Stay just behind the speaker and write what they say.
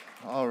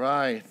All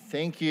right.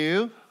 Thank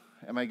you.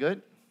 Am I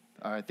good?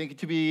 All right.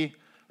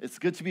 It's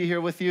good to be here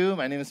with you.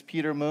 My name is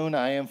Peter Moon.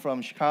 I am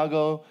from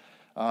Chicago.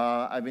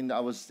 I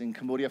was in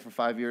Cambodia for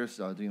 5 years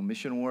doing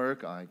mission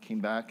work. I came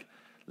back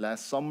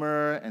last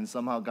summer, and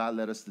somehow God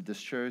led us to this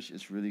church.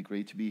 It's really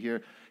great to be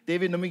here.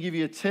 David, let me give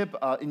you a tip.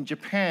 In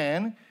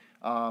Japan,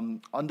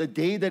 on the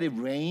day that it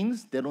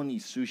rains, they don't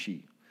eat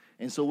sushi.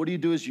 And so what you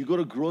do is you go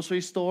to a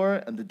grocery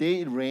store, and the day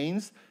it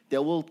rains, they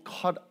will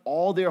cut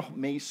all their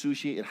made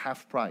sushi at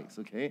half price,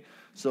 okay?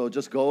 So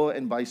just go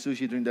and buy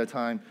sushi during that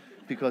time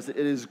because it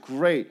is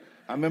great.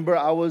 I remember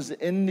I was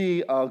in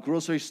the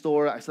grocery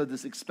store. I saw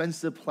this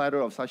expensive platter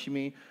of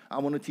sashimi. I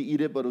wanted to eat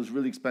it, but it was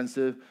really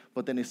expensive.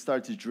 But then it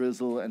started to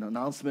drizzle, and an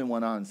announcement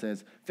went on and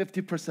says,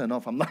 50%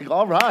 off. I'm like,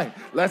 all right,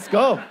 let's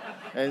go.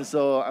 And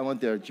so I went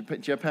there.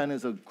 Japan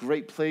is a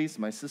great place.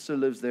 My sister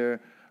lives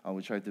there.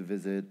 We try to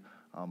visit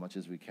much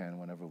as we can,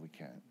 whenever we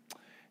can.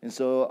 And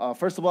so,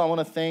 first of all, I want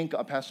to thank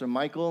Pastor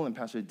Michael and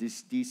Pastor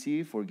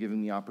DC for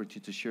giving me the opportunity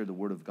to share the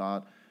Word of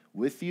God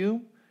with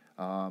you.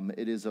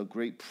 It is a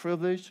great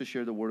privilege to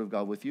share the Word of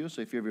God with you.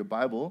 So if you have your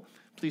Bible,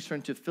 please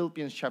turn to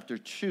Philippians chapter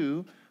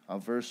 2,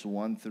 verse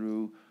 1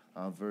 through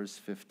verse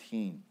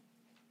 15.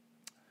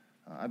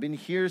 I've been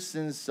here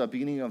since the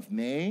beginning of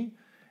May,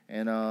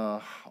 and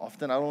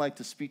often I don't like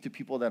to speak to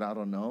people that I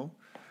don't know.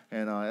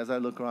 And as I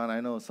look around,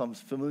 I know some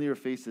familiar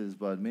faces,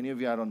 but many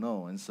of you I don't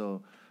know. And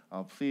so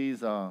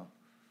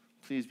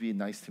please be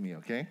nice to me,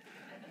 okay?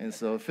 And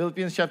so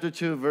Philippians chapter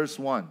 2, verse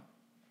 1.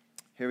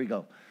 Here we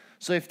go.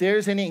 So if there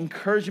is any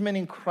encouragement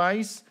in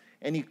Christ,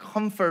 any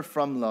comfort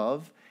from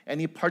love,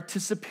 any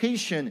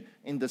participation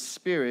in the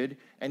Spirit,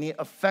 any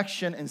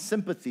affection and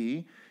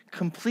sympathy,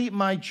 complete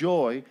my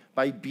joy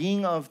by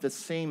being of the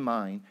same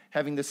mind,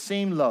 having the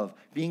same love,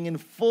 being in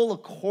full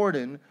accord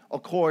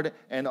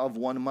and of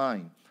one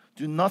mind.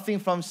 Do nothing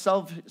from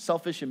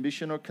selfish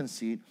ambition or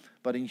conceit,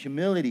 but in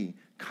humility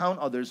count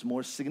others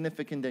more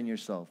significant than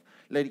yourself.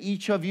 Let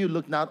each of you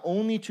look not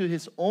only to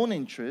his own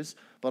interests,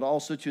 but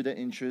also to the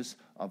interests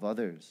of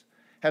others.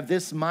 Have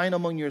this mind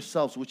among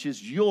yourselves, which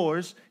is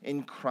yours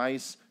in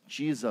Christ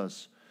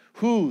Jesus,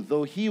 who,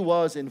 though he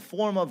was in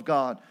form of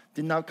God,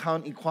 did not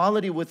count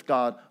equality with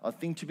God a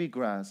thing to be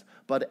grasped,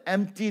 but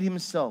emptied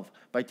himself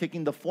by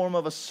taking the form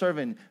of a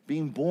servant,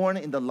 being born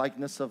in the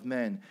likeness of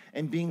men.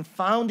 And being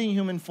found in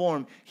human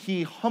form,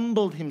 he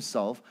humbled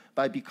himself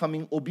by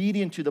becoming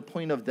obedient to the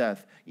point of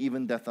death,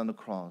 even death on the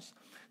cross.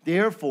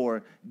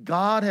 Therefore,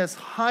 God has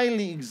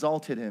highly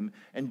exalted him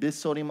and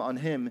bestowed on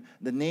him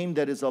the name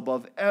that is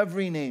above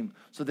every name.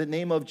 So the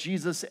name of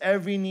Jesus,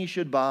 every knee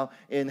should bow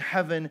in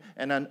heaven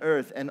and on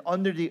earth and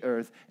under the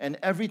earth, and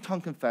every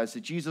tongue confess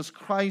that Jesus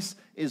Christ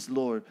is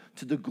Lord,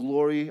 to the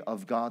glory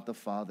of God the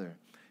Father.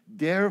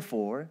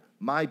 Therefore,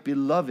 my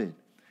beloved,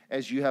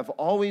 as you have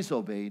always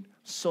obeyed,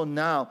 so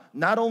now,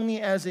 not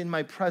only as in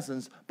my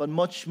presence, but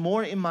much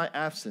more in my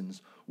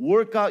absence,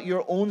 work out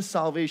your own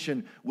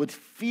salvation with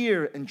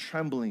fear and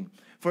trembling.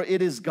 For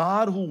it is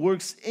God who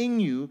works in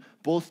you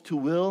both to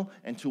will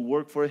and to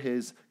work for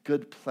his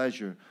good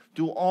pleasure.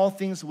 Do all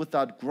things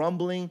without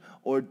grumbling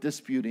or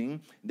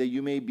disputing, that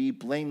you may be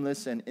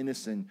blameless and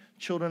innocent,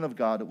 children of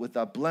God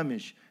without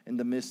blemish in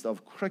the midst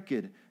of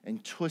crooked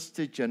and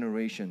twisted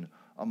generation,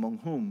 among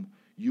whom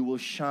you will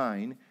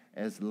shine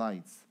as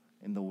lights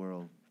in the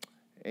world.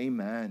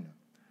 Amen.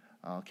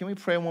 Can we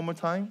pray one more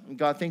time?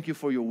 God, thank you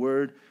for your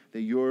word,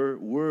 that your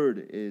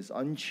word is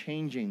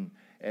unchanging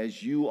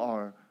as you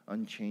are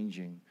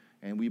unchanging.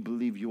 And we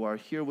believe you are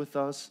here with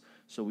us.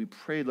 So we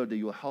pray, Lord, that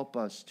you will help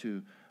us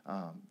to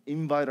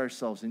invite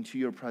ourselves into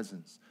your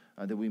presence,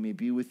 that we may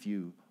be with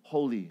you,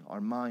 holy,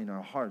 our mind,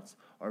 our hearts,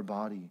 our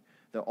body,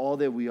 that all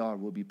that we are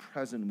will be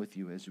present with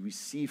you as we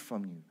receive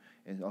from you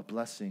and a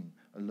blessing,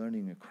 a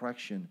learning, a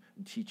correction,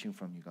 and teaching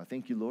from you, God.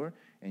 Thank you, Lord.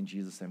 In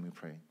Jesus' name we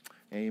pray.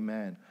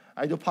 Amen.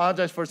 I do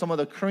apologize for some of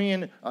the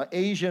Korean,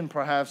 Asian,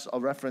 perhaps,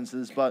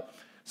 references, but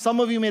some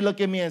of you may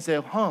look at me and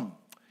say,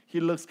 he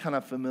looks kind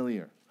of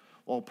familiar.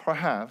 Well,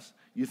 perhaps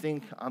you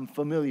think I'm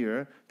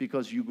familiar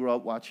because you grew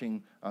up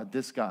watching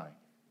this guy.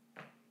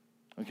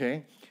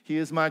 Okay? He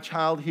is my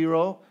child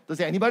hero. Does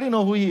anybody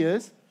know who he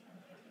is?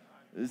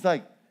 It's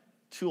like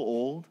too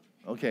old.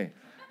 Okay.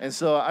 And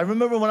so I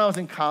remember when I was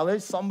in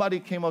college, somebody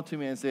came up to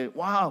me and said,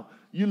 wow,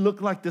 you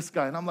look like this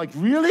guy. And I'm like,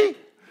 really?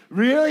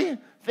 Really?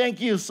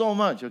 Thank you so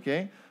much,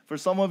 okay? For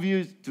some of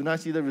you, do not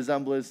see the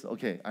resemblance.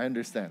 Okay, I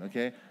understand,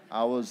 okay?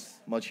 I was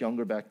much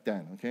younger back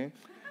then, okay?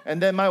 And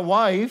then my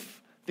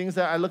wife thinks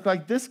that I look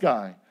like this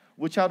guy,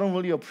 which I don't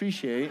really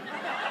appreciate.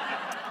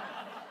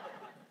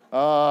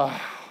 But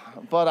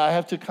I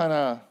have to kind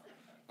of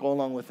go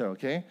along with her,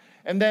 okay?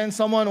 And then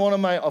one of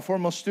my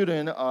former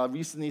student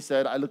recently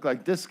said, I look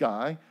like this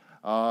guy,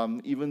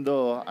 even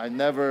though I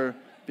never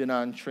been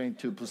on train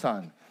to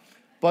Busan.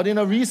 But in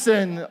a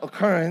recent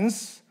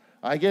occurrence,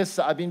 I guess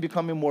I've been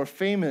becoming more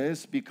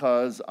famous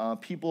because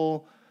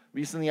people,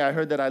 recently I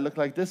heard that I look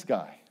like this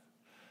guy.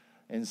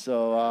 And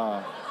so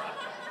I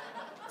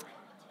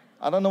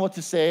don't know what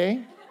to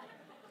say,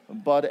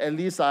 but at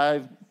least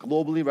I've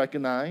globally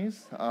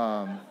recognized.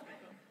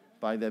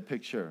 by that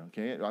picture,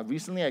 okay?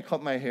 Recently, I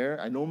cut my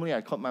hair. Normally I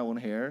cut my own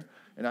hair,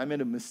 and I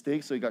made a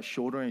mistake, so it got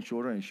shorter and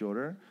shorter and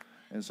shorter.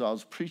 And so I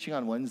was preaching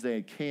on Wednesday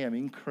at KM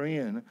in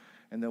Korean,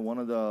 and then one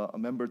of a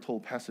member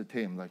told Pastor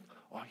Tim, like,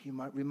 oh, he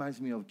reminds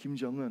me of Kim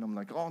Jong-un. I'm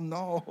like, oh,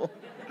 no.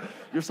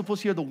 You're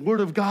supposed to hear the word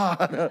of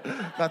God,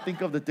 not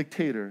think of the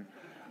dictator.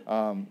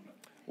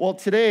 Well,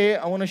 today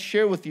I want to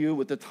share with you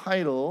with the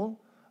title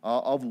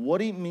of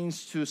what it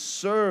means to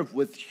serve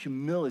with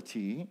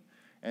humility.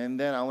 And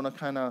then I want to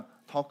kind of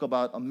talk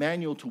about a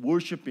manual to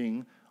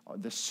worshiping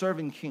the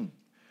servant king.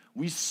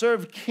 We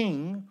serve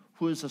king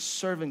who is a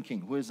servant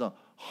king, who is a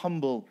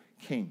humble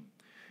king.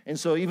 And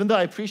so even though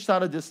I preached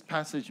out of this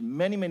passage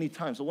many, many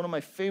times, so one of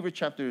my favorite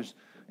chapters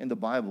in the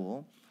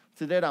Bible,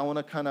 today I want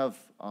to kind of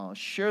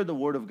share the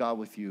word of God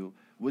with you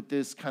with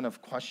this kind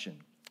of question.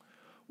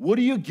 What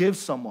do you give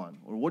someone,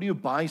 or what do you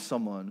buy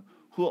someone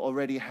who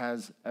already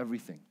has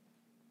everything?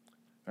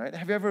 Right?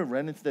 Have you ever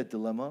run into that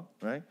dilemma,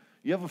 right?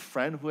 You have a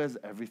friend who has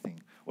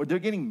everything, or they're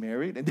getting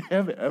married and they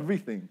have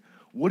everything.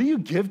 What do you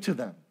give to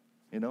them?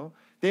 You know,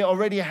 they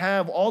already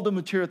have all the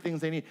material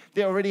things they need.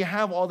 They already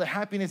have all the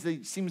happiness that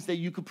it seems that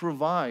you could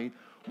provide.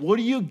 What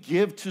do you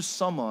give to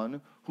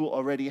someone who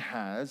already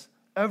has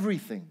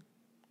everything?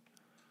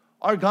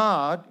 Our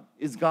God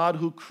is God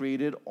who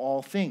created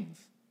all things.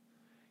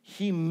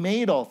 He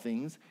made all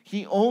things.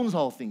 He owns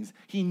all things.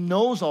 He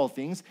knows all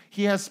things.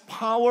 He has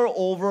power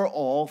over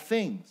all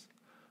things.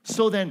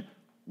 So then,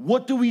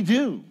 what do we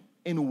do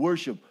in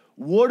worship?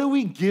 What do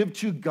we give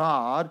to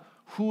God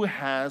who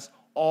has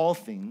all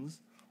things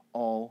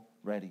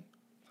already?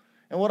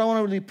 And what I want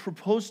to really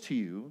propose to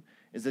you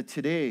is that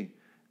today,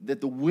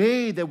 that the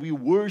way that we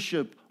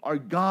worship our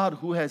God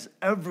who has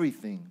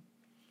everything,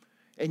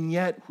 and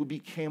yet who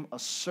became a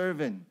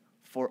servant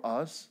for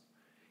us,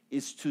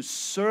 is to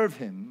serve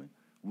him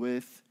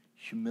with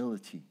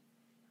humility.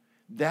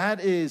 That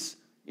is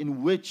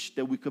in which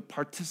that we could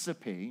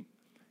participate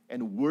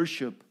and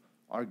worship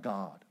our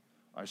God,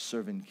 our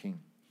servant king.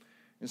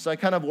 And so I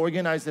kind of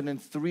organized it in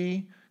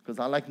 3, because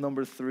I like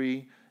number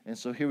 3. And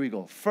so here we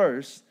go.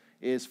 First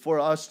is for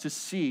us to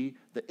see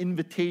the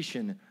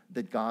invitation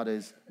that God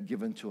has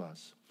given to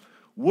us.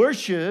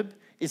 Worship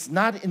is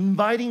not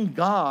inviting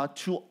God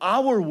to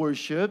our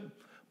worship,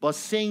 but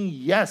saying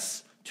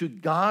yes to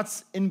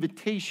God's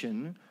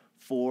invitation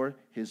for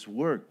his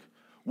work.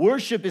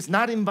 Worship is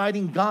not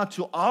inviting God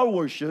to our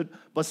worship,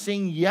 but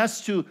saying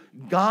yes to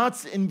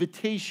God's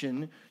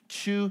invitation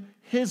to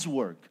his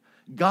work.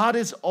 God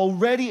is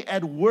already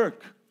at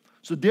work.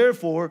 So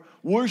therefore,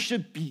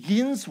 worship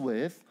begins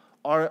with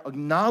our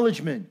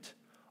acknowledgement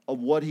of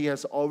what he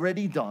has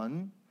already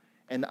done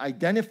and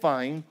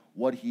identifying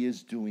what he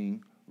is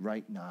doing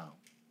right now.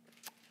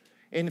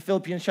 In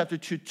Philippians chapter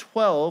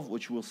 2:12,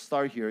 which we'll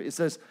start here, it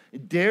says,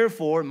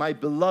 therefore, my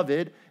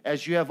beloved,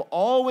 as you have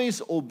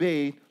always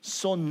obeyed,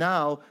 so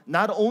now,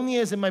 not only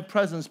as in my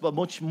presence, but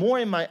much more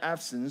in my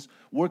absence,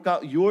 work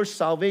out your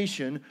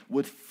salvation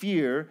with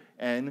fear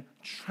and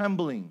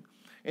trembling.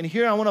 And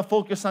here I want to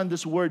focus on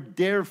this word,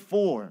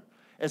 therefore.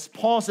 As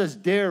Paul says,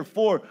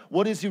 therefore,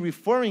 what is he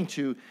referring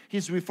to?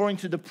 He's referring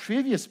to the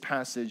previous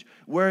passage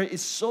where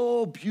it's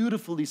so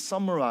beautifully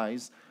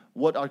summarized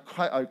what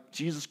our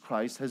Jesus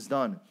Christ has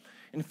done.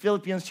 In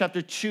Philippians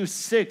chapter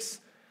 2:6,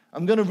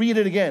 I'm going to read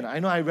it again. I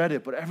know I read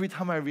it, but every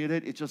time I read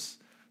it, it just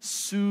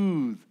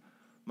soothes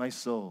my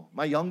soul.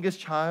 My youngest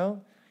child,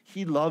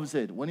 he loves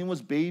it. When he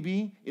was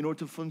baby, in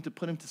order for him to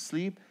put him to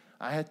sleep,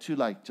 I had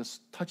to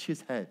just touch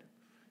his head.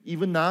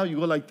 Even now, you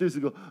go like this,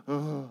 you go,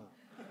 oh.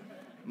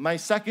 My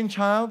second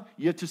child,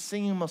 you have to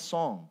sing him a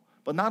song.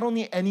 But not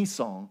only any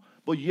song,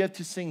 but you have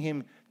to sing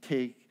him,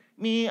 take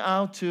me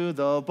out to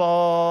the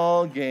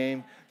ball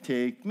game.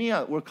 Take me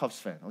out. We're Cubs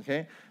fan,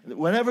 okay?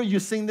 Whenever you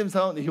sing them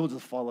song, he will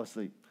just fall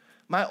asleep.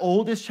 My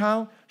oldest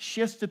child,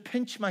 she has to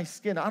pinch my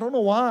skin. I don't know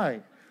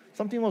why.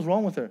 Something was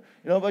wrong with her.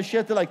 But she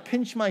had to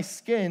pinch my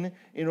skin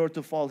in order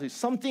to fall asleep.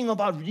 Something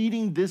about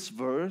reading this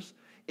verse,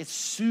 it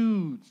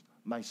soothes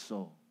my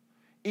soul.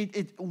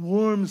 It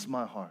warms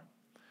my heart.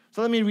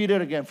 So let me read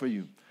it again for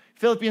you.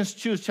 Philippians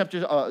 2,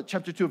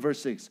 chapter 2,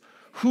 verse 6.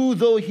 Who,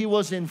 though he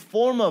was in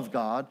form of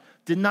God,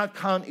 did not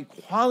count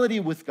equality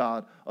with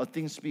God a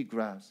thing to be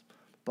grasped,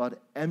 but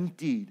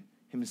emptied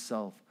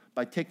himself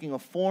by taking a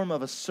form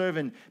of a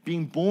servant,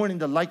 being born in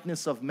the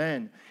likeness of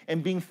men,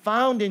 and being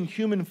found in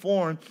human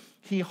form,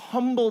 he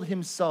humbled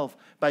himself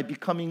by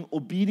becoming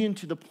obedient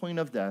to the point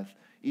of death,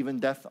 even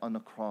death on the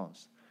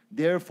cross.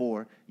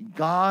 Therefore,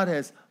 God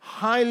has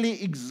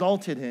highly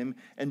exalted him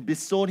and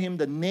bestowed him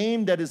the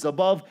name that is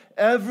above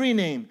every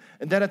name,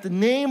 and that at the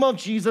name of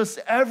Jesus,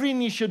 every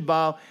knee should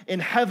bow in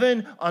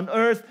heaven, on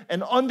earth,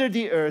 and under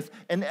the earth,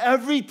 and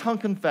every tongue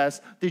confess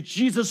that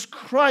Jesus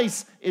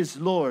Christ is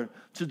Lord,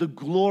 to the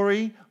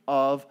glory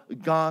of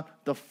God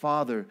the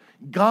Father.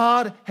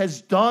 God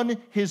has done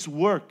his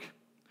work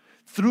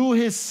through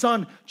his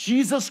Son,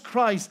 Jesus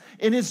Christ,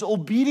 in his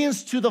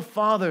obedience to the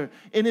Father,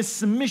 in his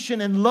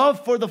submission and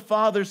love for the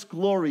Father's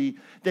glory,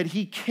 that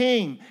he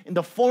came in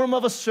the form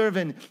of a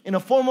servant, in a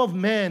form of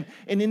man,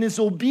 and in his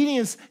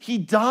obedience, he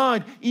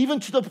died,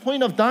 even to the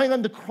point of dying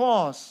on the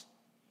cross,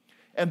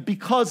 And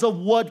because of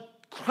what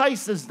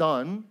Christ has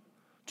done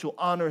to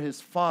honor his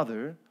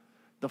Father,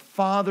 the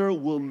Father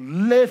will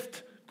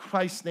lift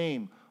Christ's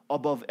name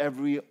above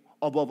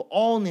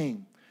all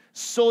name,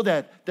 so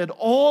that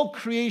all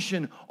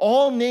creation,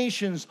 all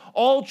nations,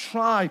 all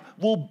tribe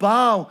will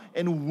bow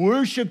and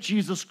worship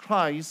Jesus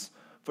Christ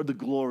for the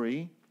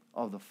glory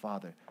of the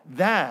Father.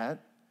 That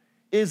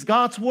is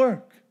God's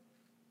work.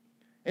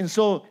 And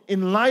so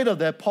in light of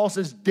that, Paul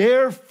says,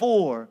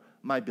 therefore,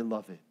 my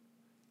beloved,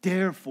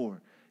 therefore,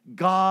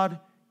 God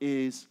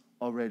is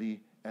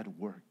already at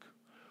work.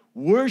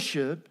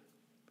 Worship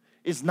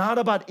is not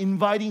about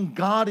inviting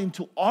God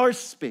into our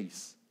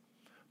space,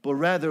 but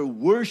rather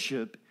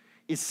worship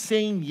is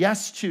saying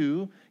yes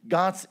to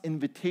God's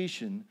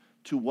invitation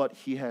to what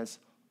he has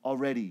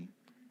already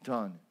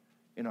done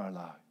in our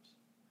lives.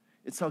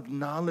 It's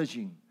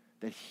acknowledging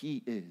that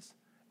he is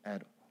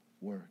at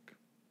work.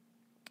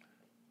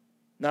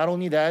 Not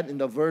only that, in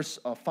the verse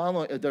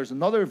following, there's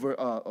another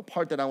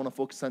part that I want to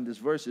focus on this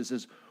verse. It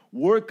says,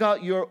 work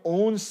out your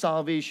own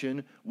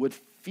salvation with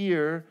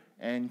fear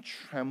and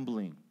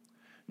trembling.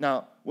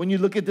 Now, when you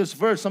look at this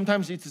verse,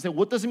 sometimes you say,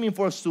 what does it mean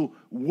for us to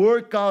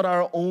work out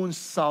our own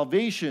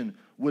salvation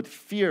with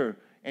fear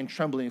and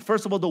trembling?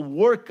 First of all, the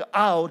work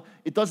out,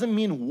 it doesn't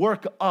mean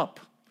work up.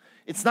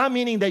 It's not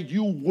meaning that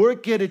you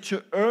work at it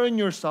to earn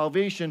your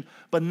salvation,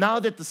 but now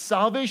that the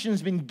salvation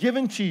has been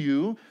given to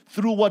you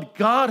through what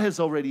God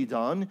has already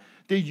done,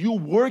 that you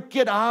work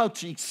it out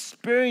to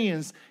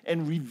experience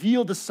and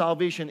reveal the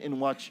salvation in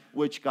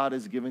which God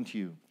has given to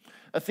you.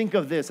 Think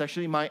of this.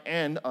 Actually, my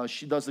aunt,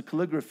 she does the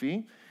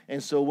calligraphy.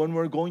 And so when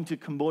we're going to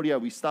Cambodia,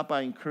 we stopped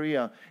by in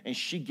Korea, and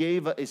she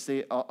gave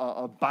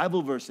a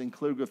Bible verse in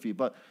calligraphy.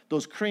 But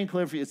those Korean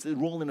calligraphy, it's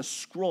rolled in a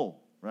scroll,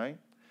 right?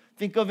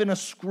 Think of it in a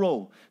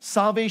scroll.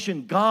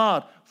 Salvation,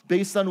 God,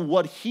 based on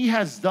what he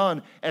has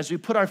done, as we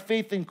put our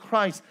faith in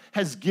Christ,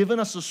 has given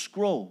us a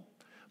scroll.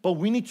 But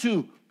we need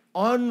to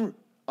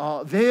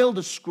unveil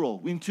the scroll.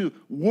 We need to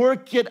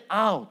work it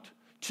out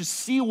to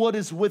see what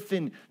is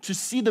within, to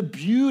see the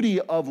beauty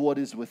of what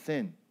is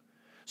within.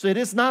 So it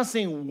is not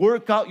saying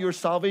work out your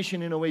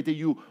salvation in a way that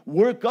you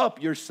work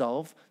up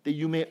yourself, that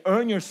you may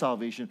earn your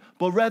salvation,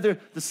 but rather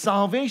the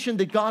salvation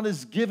that God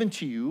has given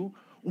to you,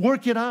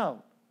 work it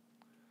out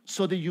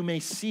so that you may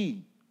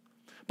see.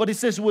 But it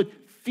says with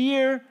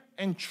fear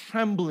and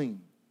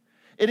trembling.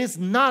 It is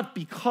not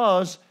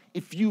because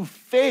if you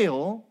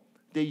fail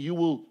that you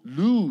will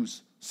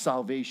lose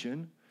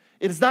salvation.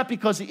 It is not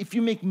because if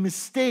you make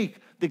mistake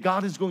that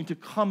God is going to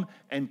come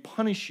and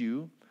punish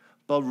you,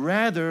 but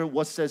rather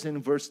what says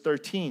in verse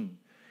 13.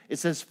 It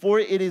says, for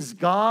it is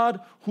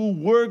God who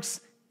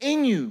works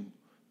in you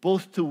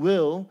both to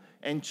will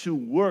and to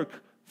work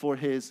for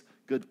his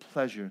good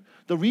pleasure.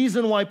 The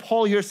reason why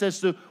Paul here says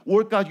to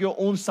work out your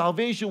own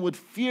salvation with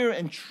fear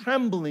and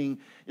trembling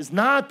is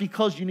not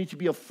because you need to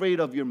be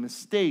afraid of your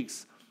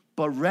mistakes,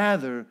 but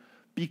rather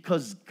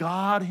because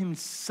God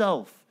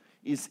himself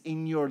is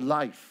in your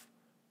life,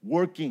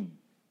 working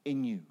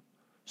in you.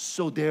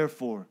 So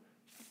therefore,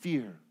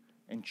 fear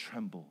and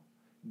tremble.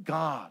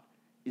 God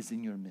is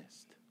in your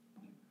midst.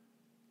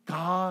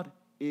 God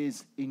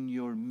is in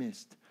your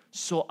midst.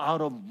 So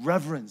out of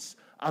reverence,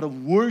 out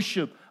of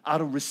worship,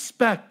 out of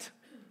respect,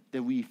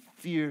 that we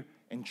fear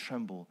and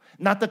tremble.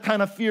 Not the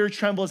kind of fear,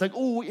 tremble is like,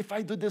 oh, if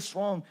I do this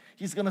wrong,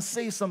 he's going to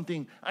say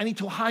something. I need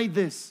to hide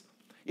this.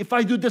 If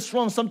I do this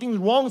wrong,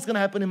 something wrong is going to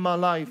happen in my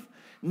life.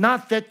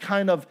 Not that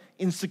kind of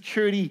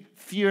insecurity,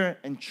 fear,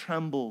 and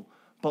tremble,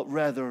 but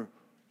rather,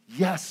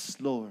 yes,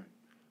 Lord,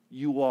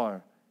 you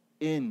are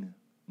in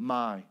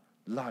my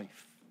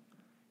life.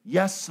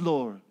 Yes,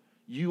 Lord,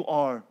 you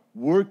are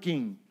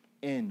working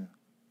in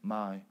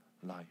my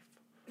life.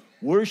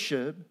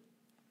 Worship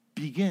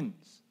begins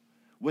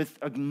with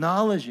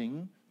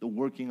acknowledging the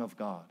working of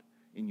God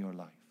in your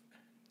life.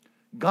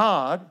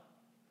 God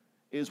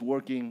is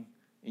working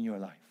in your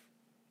life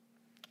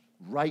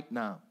right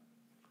now.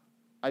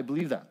 I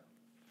believe that.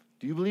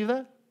 Do you believe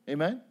that?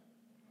 Amen?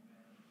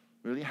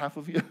 Really? Half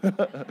of you?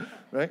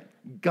 Right?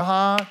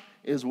 God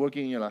is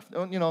working in your life.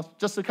 You know,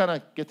 just to kind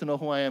of get to know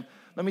who I am,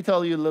 let me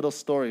tell you a little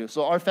story.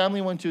 So our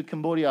family went to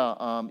Cambodia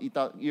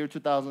year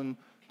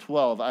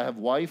 2012. I have a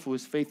wife who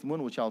is Faith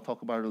Moon, which I'll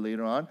talk about her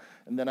later on.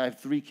 And then I have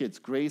 3 kids,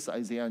 Grace,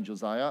 Isaiah, and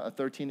Josiah,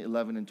 13,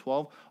 11, and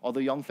 12. Although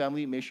young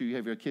family, make sure you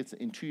have your kids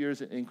in 2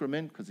 years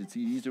increment because it's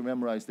easy to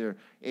memorize their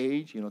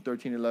age,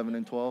 13, 11,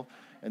 and 12.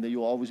 And then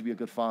you'll always be a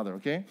good father,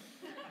 okay?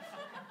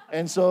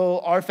 And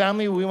so our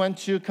family, we went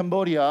to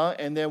Cambodia,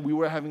 and then we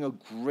were having a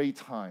great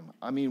time.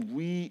 I mean,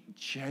 we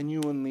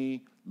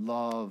genuinely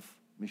love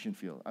Mission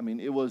Field. I mean,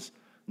 it was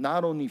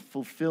not only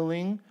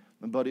fulfilling,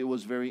 but it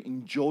was very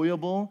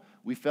enjoyable.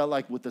 We felt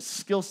like with the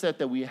skill set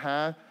that we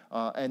had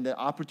and the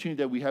opportunity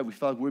that we had, we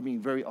felt like we were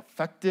being very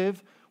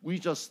effective. We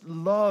just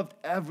loved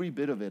every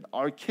bit of it.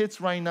 Our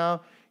kids right now,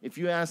 if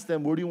you ask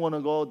them, where do you want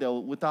to go?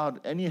 They'll,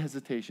 without any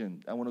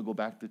hesitation, I want to go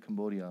back to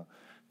Cambodia.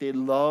 They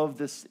love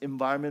this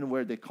environment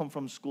where they come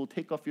from school,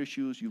 take off your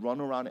shoes, you run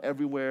around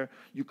everywhere,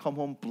 you come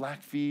home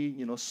black feet,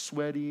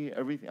 sweaty,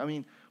 everything. I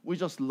mean, we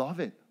just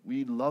love it.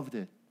 We loved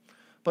it.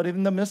 But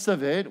in the midst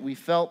of it, we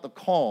felt the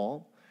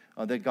call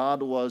that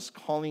God was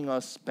calling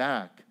us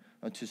back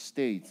to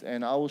States.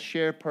 And I will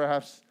share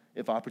perhaps,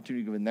 if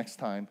opportunity given next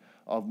time,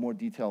 of more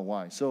detail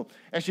why. So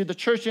actually the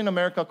church in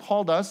America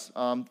called us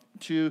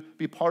to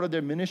be part of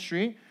their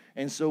ministry.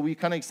 And so we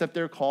kind of accept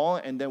their call,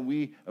 and then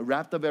we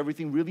wrapped up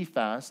everything really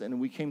fast, and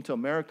we came to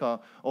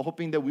America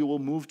hoping that we will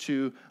move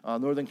to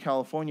Northern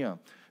California.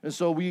 And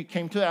so we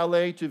came to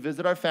LA to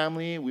visit our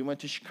family. We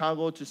went to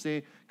Chicago to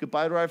say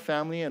goodbye to our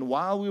family. And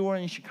while we were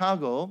in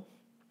Chicago,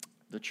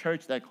 the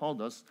church that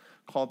called us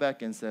called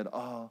back and said,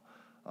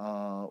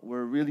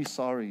 we're really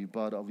sorry,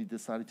 but we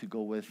decided to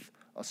go with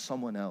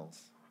someone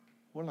else.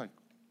 We're like,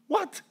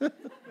 what?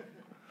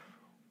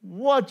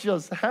 What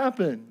just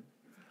happened?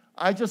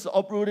 I just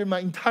uprooted my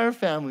entire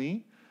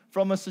family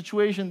from a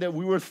situation that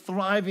we were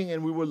thriving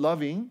and we were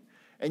loving,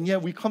 and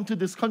yet we come to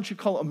this country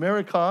called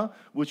America,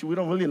 which we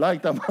don't really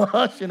like that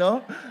much,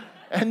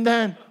 And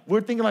then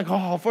we're thinking like,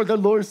 for the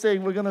Lord's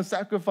sake, we're going to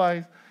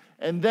sacrifice.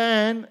 And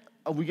then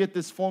we get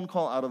this phone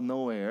call out of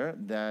nowhere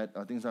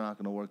that things are not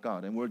going to work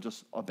out, and we're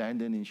just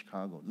abandoned in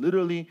Chicago.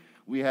 Literally,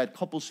 we had a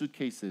couple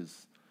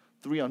suitcases,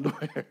 3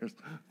 underwears,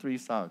 3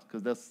 socks,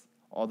 because that's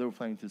all they were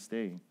planning to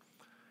stay.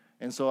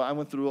 And so I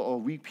went through a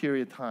week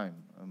period of time.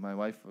 My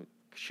wife,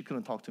 she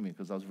couldn't talk to me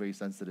because I was very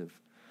sensitive,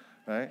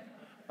 right?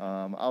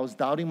 I was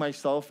doubting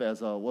myself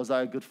as, was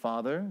I a good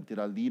father? Did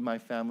I lead my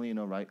family in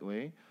the right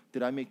way?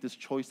 Did I make this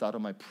choice out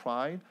of my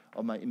pride,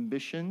 of my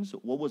ambitions?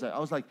 What was I? I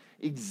was like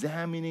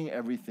examining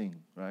everything,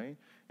 right?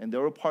 And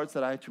there were parts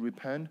that I had to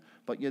repent,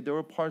 but yet there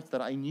were parts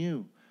that I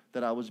knew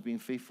that I was being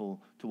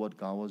faithful to what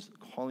God was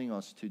calling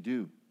us to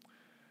do.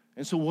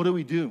 And so what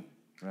do,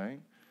 right?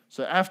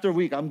 So after a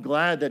week, I'm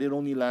glad that it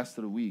only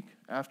lasted a week.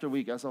 After a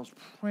week, as I was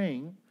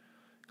praying,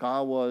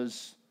 God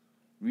was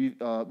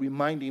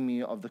reminding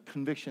me of the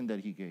conviction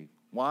that He gave.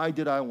 Why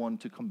did I want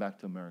to come back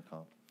to America?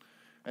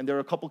 And there are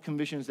a couple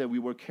convictions that we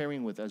were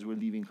carrying with as we were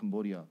leaving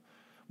Cambodia.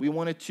 We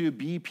wanted to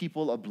be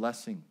people of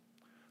blessing.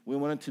 We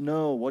wanted to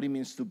know what it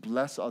means to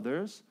bless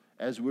others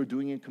as we're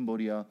doing in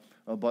Cambodia,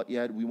 but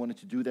yet we wanted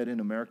to do that in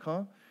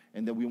America,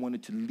 and that we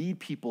wanted to lead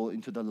people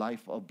into the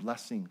life of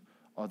blessing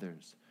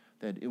others.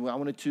 I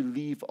wanted to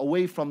leave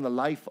away from the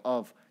life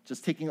of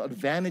just taking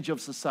advantage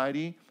of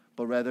society,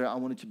 but rather I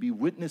wanted to be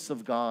witness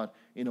of God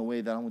in a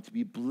way that I wanted to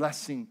be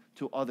blessing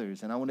to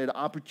others. And I wanted an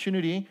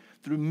opportunity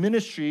through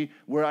ministry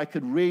where I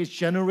could raise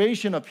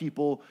generation of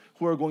people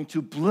who are going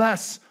to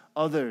bless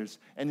others.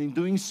 And in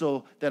doing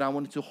so, that I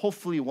wanted to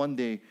hopefully one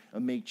day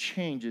make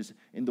changes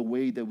in the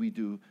way that we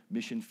do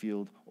mission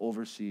field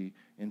overseas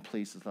in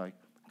places like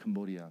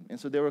Cambodia. And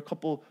so there were a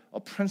couple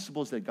of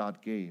principles that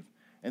God gave.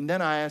 And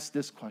then I asked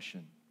this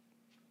question.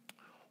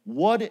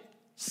 What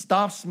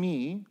stops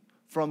me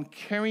from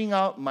carrying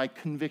out my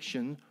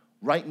conviction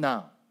right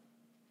now?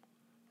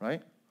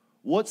 Right?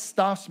 What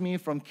stops me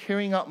from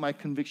carrying out my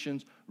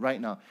convictions right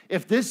now?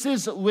 If this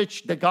is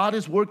which that God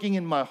is working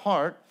in my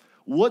heart,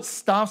 what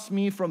stops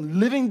me from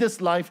living this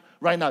life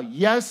right now?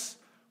 Yes,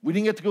 we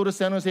didn't get to go to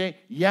San Jose.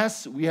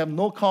 Yes, we have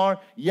no car.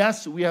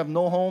 Yes, we have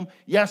no home.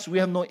 Yes, we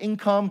have no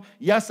income.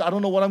 Yes, I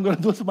don't know what I'm going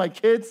to do to my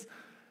kids.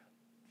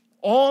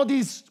 All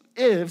these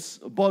ifs,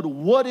 but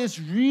what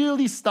is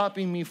really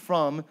stopping me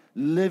from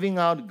living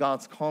out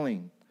God's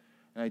calling?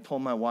 And I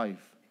told my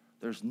wife,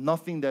 there's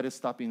nothing that is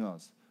stopping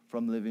us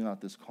from living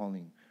out this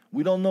calling.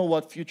 We don't know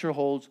what future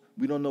holds.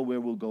 We don't know where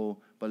we'll go,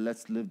 but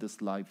let's live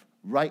this life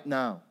right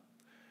now.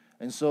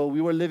 And so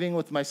we were living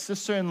with my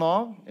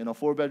sister-in-law in a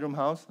 4-bedroom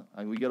house.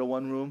 We get a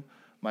 1 room.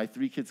 My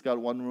 3 kids got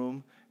 1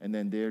 room, and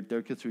then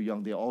their kids were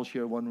young. They all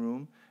share 1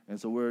 room. And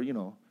so we're,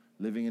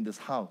 living in this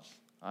house.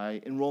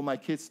 I enrolled my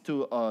kids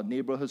to a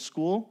neighborhood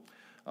school.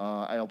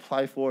 I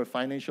applied for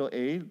financial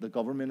aid, the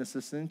government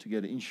assistance, to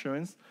get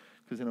insurance,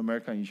 because in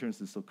America,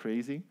 insurance is so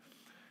crazy.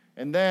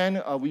 And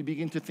then we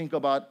begin to think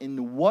about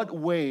in what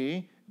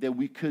way that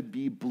we could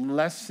be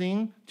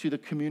blessing to the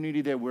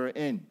community that we're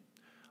in.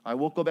 I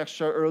woke up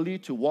extra early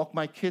to walk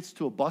my kids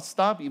to a bus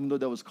stop, even though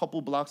that was a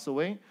couple blocks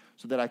away,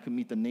 so that I could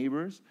meet the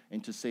neighbors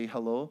and to say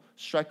hello,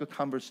 strike a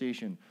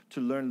conversation,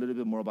 to learn a little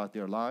bit more about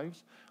their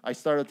lives. I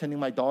started attending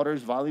my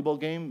daughter's volleyball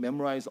game,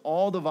 memorize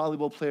all the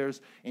volleyball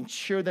players, and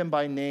cheer them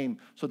by name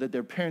so that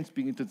their parents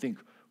begin to think,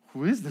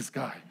 who is this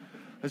guy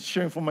that's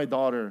cheering for my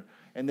daughter?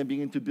 And then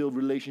begin to build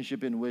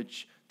relationship in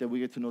which that we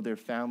get to know their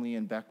family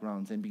and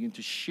backgrounds and begin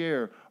to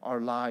share our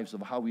lives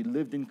of how we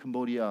lived in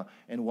Cambodia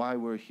and why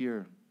we're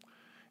here.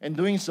 In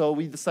doing so,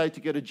 we decided to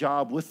get a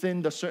job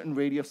within the certain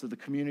radius of the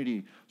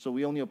community. So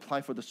we only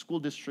applied for the school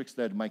districts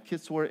that my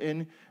kids were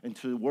in and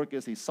to work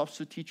as a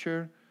substitute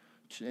teacher.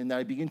 And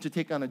I began to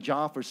take on a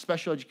job for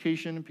special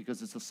education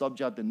because it's a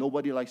sub-job that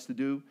nobody likes to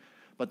do.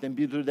 But then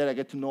through that, I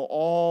get to know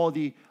all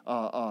the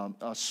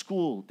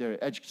school, their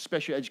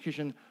special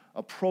education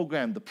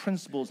program, the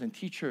principals and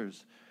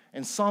teachers.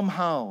 And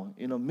somehow,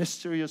 in a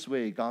mysterious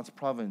way, God's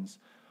providence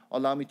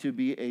allowed me to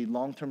be a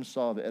long-term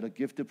sub at a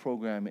gifted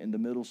program in the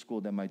middle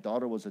school that my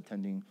daughter was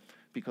attending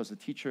because the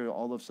teacher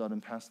all of a sudden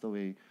passed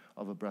away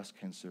of a breast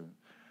cancer.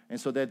 And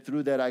so that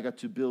through that, I got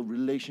to build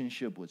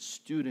relationship with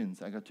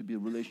students. I got to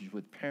build relationship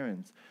with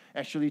parents.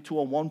 Actually, to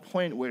a one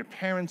point where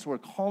parents were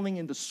calling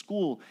into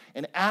school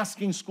and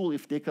asking school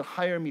if they could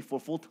hire me for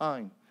full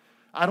time.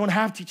 I don't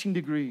have teaching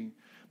degree.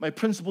 My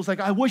principal's like,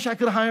 I wish I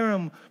could hire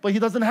him, but he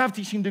doesn't have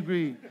teaching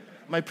degree.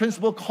 My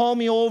principal called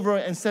me over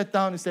and sat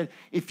down and said,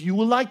 if you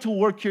would like to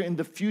work here in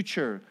the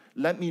future,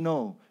 let me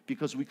know,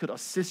 because we could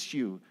assist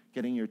you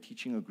getting your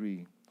teaching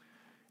degree.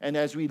 And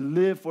as we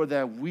live for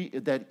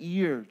that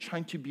year,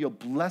 trying to be a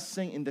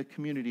blessing in the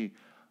community,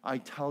 I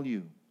tell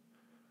you,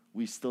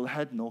 we still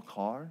had no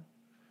car.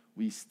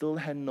 We still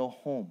had no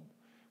home.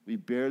 We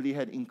barely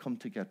had income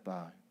to get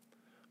by.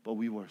 But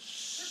we were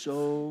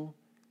so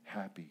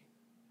happy.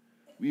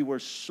 We were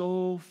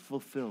so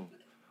fulfilled.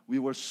 We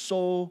were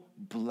so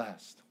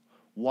blessed.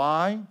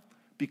 Why?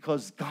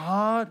 Because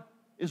God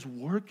is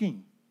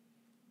working.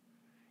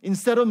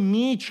 Instead of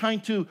me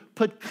trying to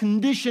put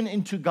condition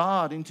into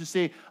God and to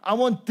say, I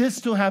want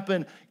this to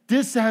happen,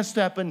 this has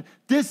to happen,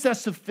 this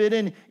has to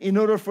fit in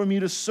order for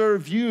me to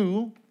serve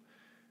you,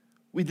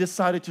 we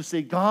decided to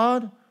say,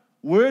 God,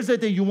 where is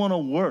it that you want to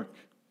work?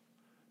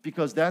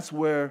 Because that's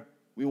where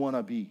we want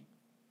to be.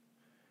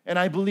 And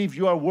I believe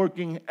you are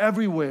working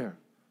everywhere.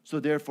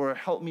 So therefore,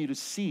 help me to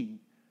see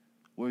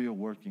where you're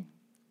working.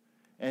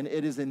 And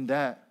it is in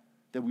that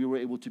we were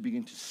able to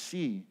begin to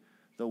see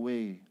the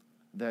way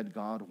that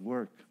God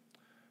worked.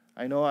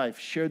 I know I've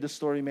shared this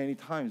story many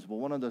times, but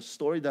one of the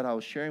stories that I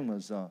was sharing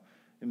was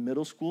in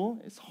middle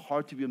school. It's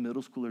hard to be a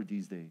middle schooler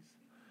these days.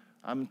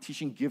 I'm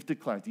teaching gifted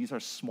class. These are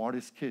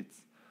smartest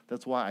kids.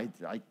 That's why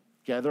I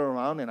gather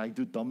around and I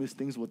do dumbest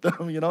things with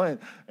them,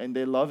 and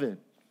they love it.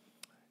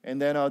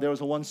 And then there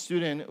was one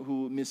student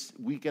who missed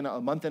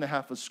a month and a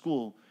half of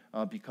school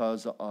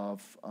because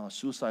of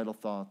suicidal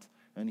thought,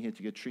 and he had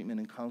to get treatment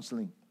and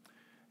counseling.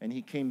 And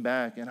he came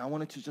back, and I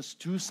wanted to just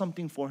do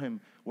something for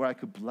him where I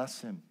could bless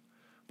him.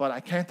 But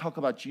I can't talk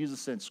about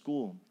Jesus at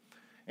school.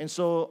 And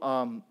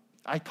so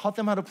I taught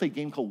them how to play a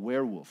game called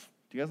Werewolf.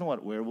 Do you guys know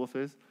what Werewolf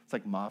is? It's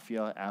like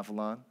Mafia,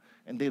 Avalon,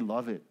 and they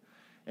love it.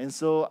 And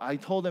so I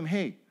told them,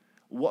 hey,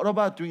 what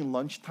about during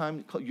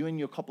lunchtime, you and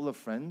your couple of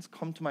friends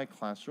come to my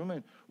classroom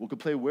and we could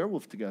play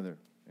Werewolf together.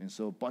 And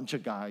so a bunch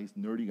of guys,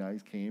 nerdy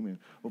guys came, and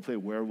we'll play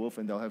Werewolf,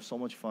 and they'll have so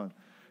much fun.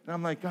 And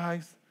I'm like,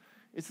 guys,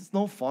 it's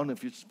no fun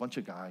if you're just a bunch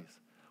of guys.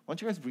 Why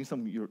don't you guys bring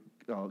some of your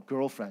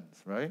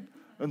girlfriends, right?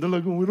 And they're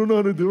like, we don't know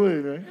how to do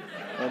it,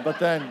 right? But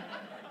then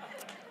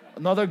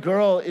another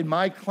girl in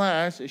my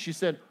class, she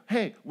said,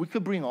 hey, we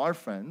could bring our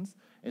friends.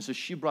 And so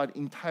she brought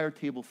an entire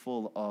table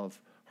full of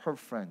her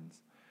friends.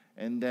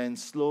 And then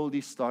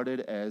slowly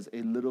started as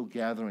a little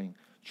gathering,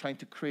 trying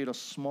to create a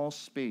small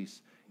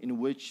space in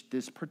which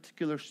this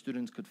particular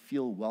student could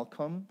feel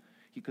welcome.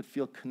 He could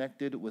feel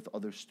connected with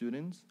other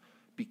students.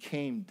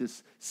 Became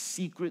this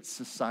secret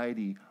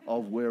society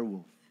of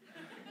werewolf.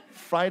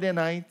 Friday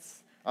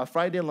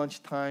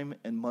lunchtime,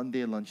 and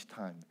Monday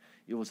lunchtime.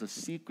 It was a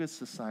secret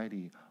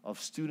society of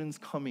students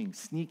coming,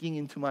 sneaking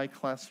into my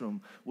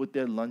classroom with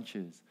their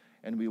lunches,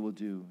 and we will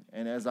do.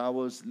 And as I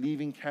was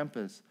leaving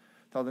campus,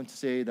 tell them to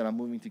say that I'm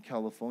moving to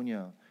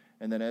California.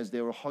 And then as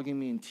they were hugging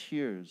me in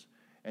tears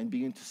and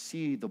begin to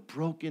see the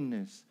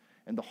brokenness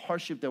and the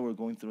hardship that we're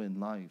going through in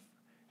life,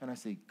 and I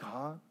say,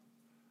 God,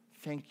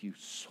 thank you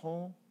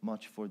so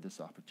much for this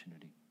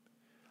opportunity.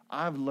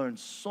 I've learned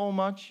so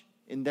much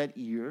in that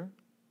year,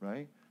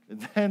 right?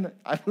 And then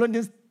I learned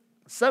this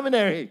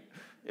seminary.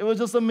 It was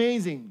just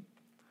amazing.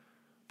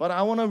 But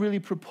I want to really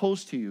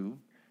propose to you,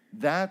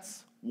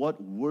 that's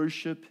what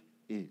worship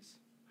is.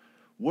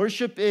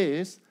 Worship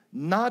is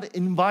not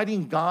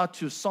inviting God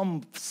to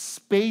some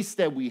space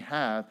that we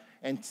have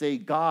and say,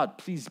 God,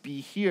 please be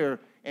here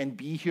and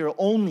be here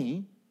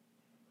only,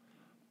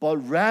 but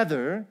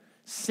rather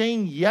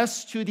saying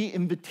yes to the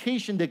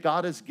invitation that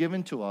God has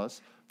given to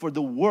us for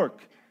the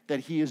work that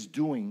He is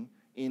doing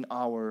in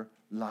our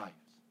lives.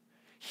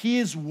 He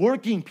is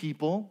working,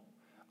 people.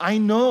 I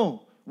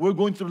know we're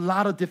going through a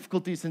lot of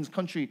difficulties in this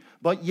country,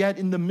 but yet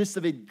in the midst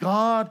of it,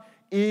 God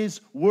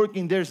is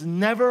working. There's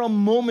never a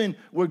moment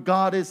where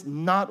God is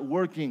not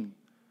working.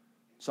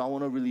 So I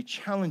want to really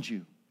challenge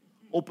you.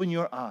 Open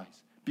your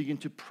eyes. Begin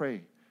to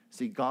pray.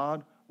 Say,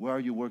 God, where are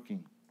you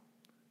working?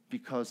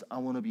 Because I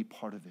want to be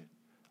part of it.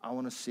 I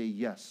want to say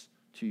yes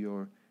to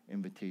your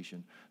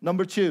invitation.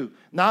 Number 2,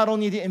 not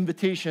only the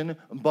invitation,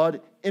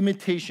 but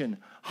imitation.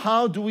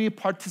 How do we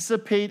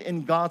participate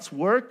in God's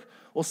work?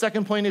 Well,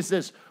 second point is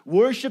this.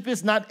 Worship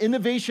is not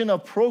innovation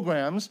of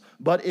programs,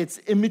 but it's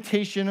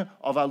imitation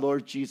of our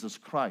Lord Jesus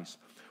Christ.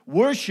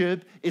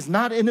 Worship is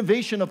not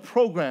innovation of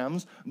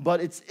programs, but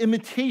it's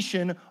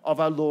imitation of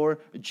our Lord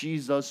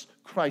Jesus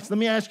Christ. Let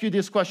me ask you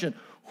this question.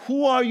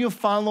 Who are you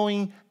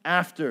following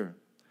after?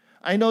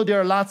 I know there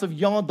are lots of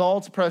young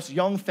adults, perhaps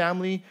young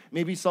family,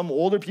 maybe some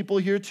older people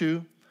here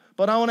too.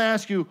 But I want to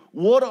ask you,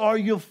 what are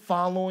you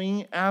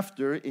following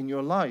after in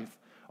your life?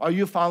 Are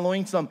you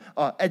following some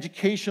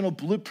educational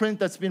blueprint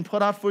that's been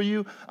put out for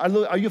you?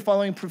 Are you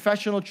following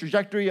professional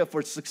trajectory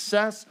for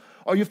success?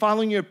 Are you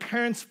following your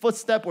parents'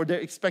 footstep or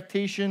their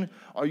expectation?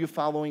 Are you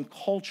following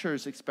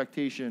culture's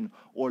expectation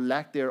or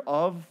lack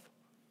thereof?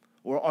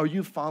 Or are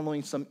you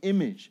following some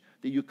image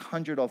that you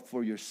conjured up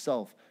for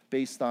yourself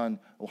based on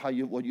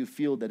what you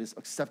feel that is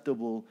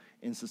acceptable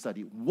in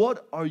society?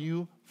 What are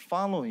you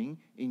following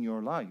in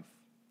your life?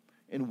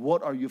 And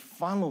what are you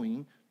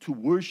following to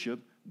worship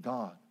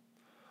God?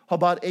 How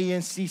about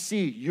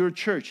ANCC, your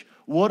church?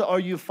 What are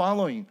you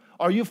following?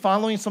 Are you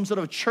following some sort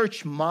of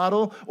church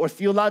model or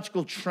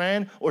theological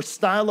trend or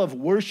style of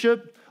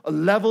worship, a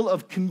level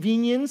of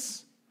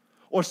convenience,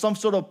 or some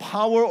sort of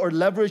power or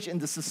leverage in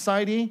the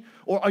society?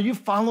 Or are you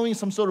following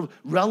some sort of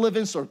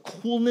relevance or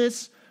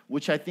coolness,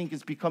 which I think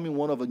is becoming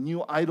one of a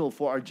new idol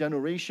for our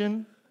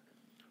generation?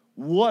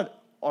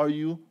 What are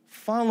you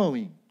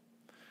following?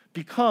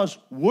 Because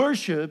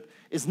worship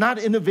is not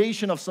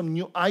innovation of some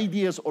new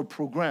ideas or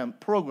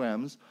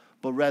programs,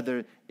 but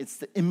rather it's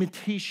the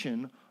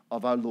imitation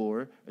of our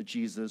Lord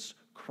Jesus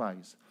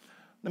Christ.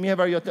 Let me have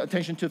your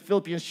attention to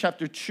Philippians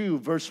chapter 2,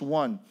 verse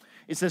 1.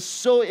 It says,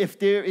 so if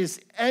there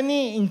is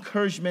any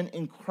encouragement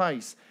in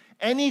Christ,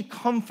 any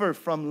comfort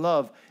from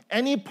love,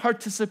 any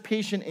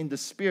participation in the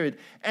Spirit,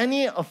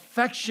 any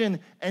affection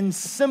and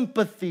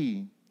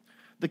sympathy.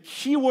 The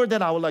key word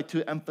that I would like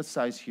to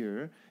emphasize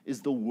here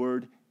is the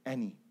word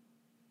any.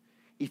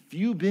 If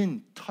you've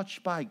been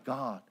touched by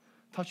God,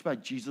 touched by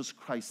Jesus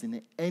Christ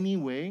in any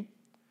way,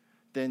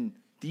 then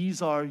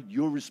these are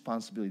your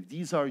responsibility.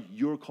 These are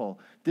your call.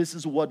 This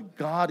is what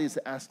God is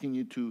asking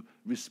you to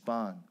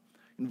respond.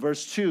 In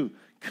verse 2,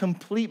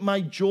 complete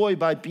my joy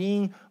by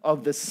being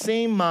of the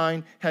same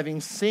mind,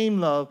 having same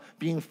love,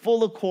 being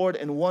full accord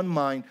and one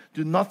mind.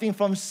 Do nothing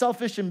from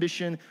selfish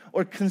ambition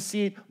or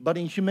conceit, but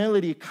in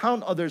humility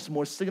count others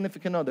more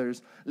significant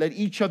others. Let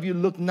each of you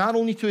look not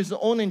only to his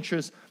own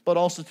interests, but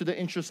also to the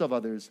interests of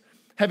others.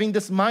 Having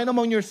this mind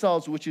among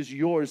yourselves, which is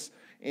yours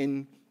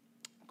in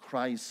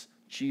Christ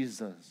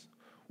Jesus.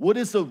 What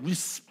is the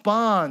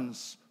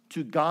response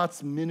to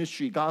God's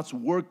ministry, God's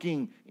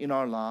working in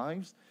our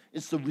lives?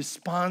 It's the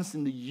response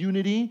in the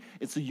unity.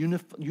 It's a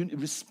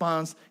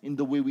response in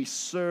the way we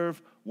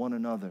serve one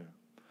another.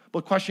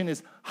 But the question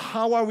is,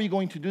 how are we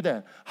going to do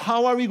that?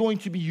 How are we going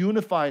to be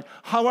unified?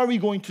 How are we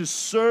going to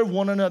serve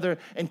one another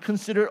and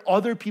consider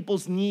other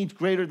people's needs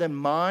greater than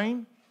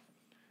mine?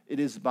 It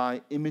is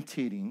by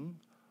imitating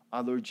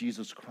our Lord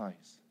Jesus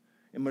Christ.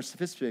 And more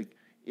specific,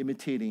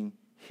 imitating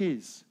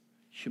his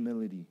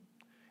humility.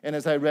 And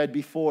as I read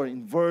before,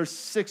 in verse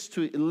 6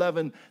 to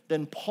 11,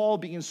 then Paul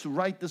begins to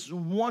write this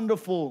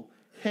wonderful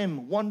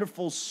hymn,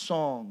 wonderful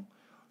song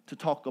to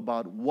talk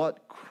about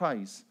what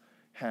Christ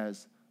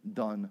has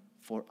done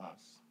for us.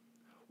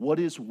 What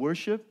is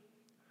worship?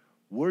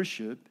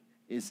 Worship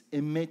is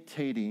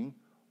imitating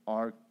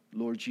our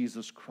Lord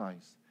Jesus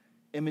Christ,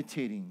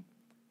 imitating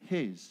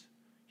his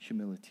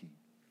humility.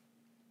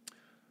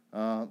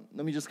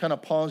 Let me just kind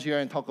of pause here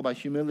and talk about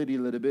humility a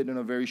little bit in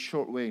a very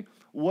short way.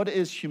 What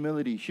is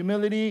humility?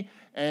 Humility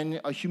and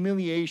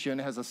humiliation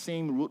has the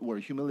same root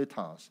word,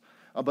 humilitas.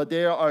 But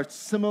they are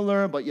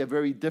similar, but yet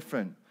very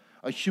different.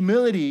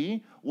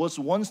 Humility was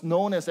once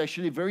known as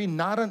actually very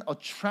not an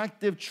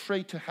attractive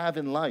trait to have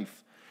in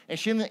life.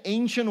 Actually, an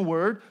ancient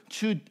word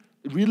to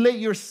relate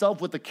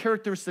yourself with the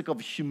characteristic of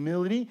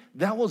humility,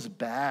 that was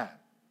bad,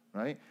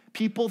 right?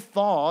 People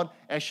thought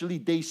actually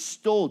they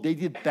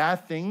did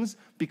bad things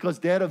because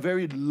they had a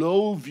very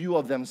low view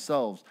of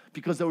themselves,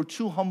 because they were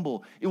too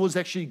humble. It was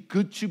actually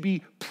good to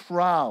be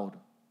proud,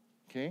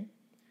 okay?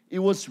 It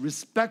was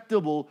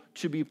respectable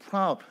to be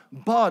proud.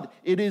 But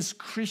it is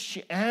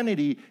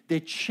Christianity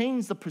that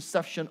changed the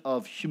perception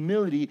of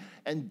humility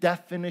and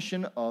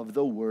definition of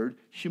the word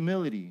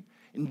humility.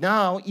 And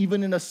now,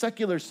 even in a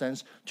secular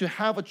sense, to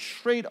have a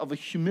trait of a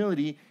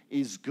humility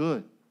is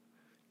good.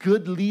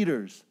 Good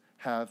leaders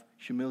have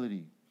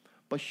humility.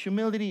 But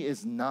humility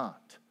is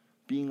not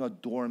being a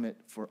doormat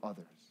for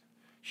others.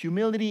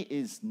 Humility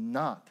is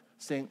not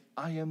saying,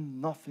 I am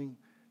nothing,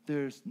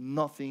 there's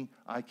nothing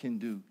I can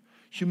do.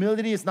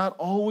 Humility is not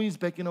always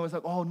begging, it's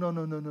like, oh,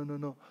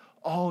 no.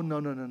 Oh,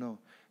 no.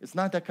 It's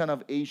not that kind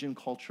of Asian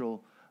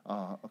cultural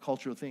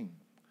thing.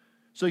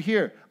 So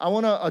here, I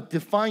want to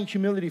define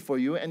humility for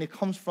you, and it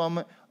comes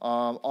from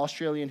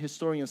Australian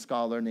historian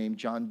scholar named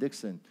John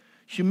Dixon.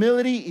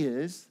 Humility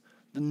is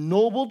the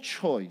noble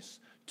choice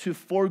to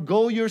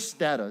forego your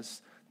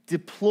status,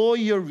 deploy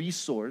your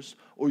resource,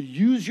 or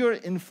use your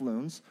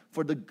influence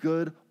for the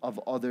good of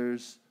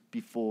others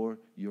before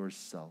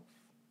yourself.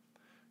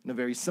 In a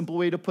very simple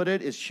way to put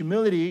it is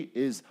humility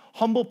is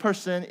humble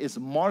person is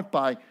marked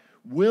by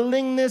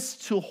willingness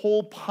to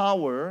hold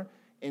power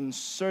in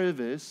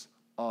service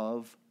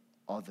of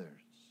others.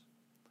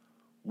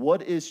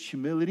 What is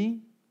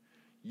humility?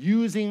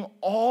 Using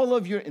all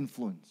of your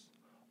influence,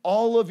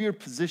 all of your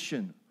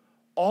position,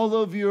 all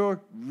of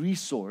your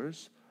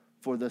resource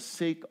for the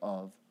sake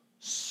of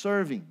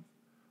serving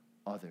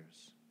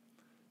others.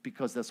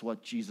 Because that's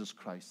what Jesus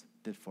Christ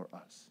did for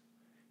us.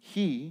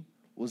 He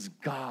was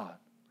God,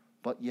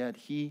 but yet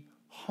he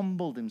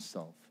humbled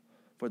himself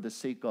for the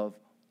sake of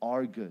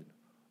our good,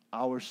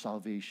 our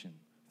salvation,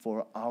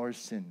 for our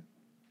sin,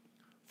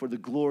 for the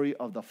glory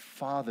of the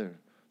Father,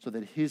 so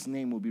that his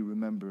name will be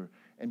remembered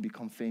and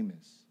become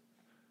famous.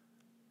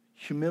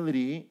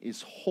 Humility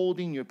is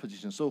holding your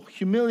position. So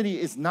humility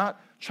is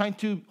not trying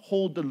to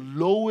hold the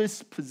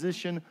lowest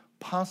position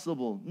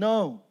possible.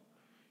 No.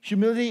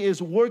 Humility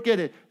is work at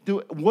it.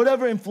 Do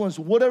whatever influence,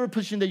 whatever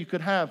position that you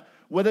could have,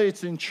 whether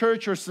it's in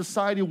church or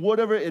society,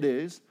 whatever it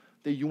is,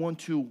 that you want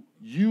to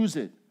use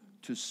it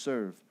to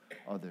serve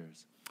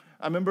others.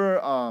 I remember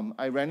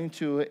I ran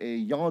into a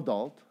young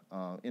adult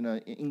in an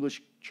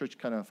English church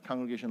kind of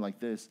congregation like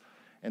this,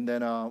 and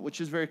then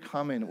which is very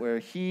common, where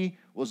he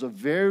was a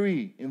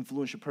very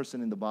influential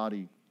person in the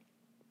body.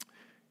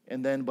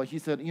 And then, but he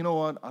said, you know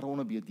what? I don't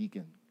want to be a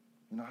deacon.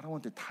 I don't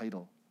want the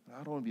title.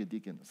 I don't want to be a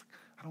deacon.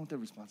 I don't want that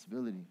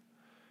responsibility.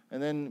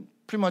 And then,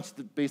 pretty much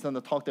based on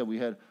the talk that we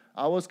had,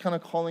 I was kind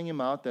of calling him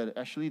out that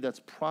actually that's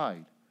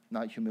pride,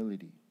 not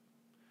humility.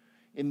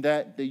 In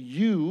that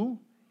you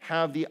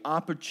have the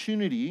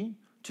opportunity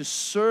to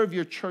serve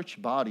your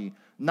church body,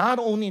 not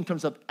only in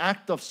terms of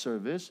act of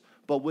service,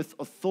 but with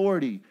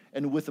authority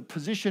and with a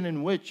position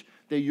in which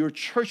that your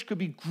church could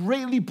be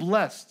greatly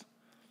blessed.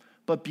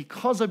 But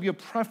because of your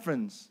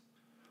preference,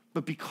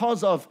 but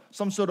because of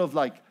some sort of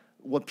like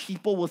what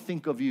people will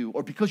think of you,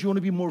 or because you want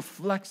to be more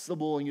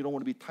flexible and you don't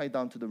want to be tied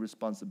down to the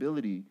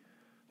responsibility,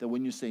 that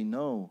when you say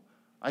no,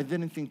 I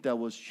didn't think that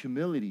was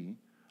humility.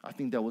 I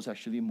think that was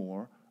actually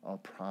more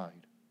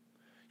pride.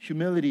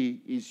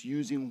 Humility is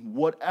using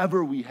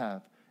whatever we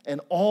have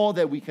and all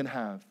that we can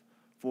have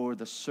for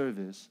the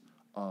service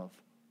of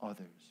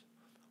others.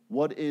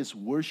 What is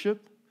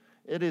worship?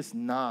 It is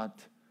not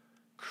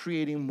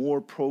creating more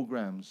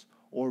programs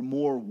or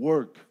more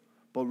work,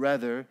 but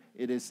rather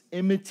it is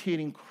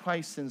imitating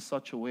Christ in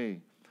such a way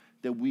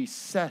that we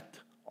set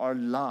our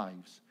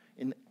lives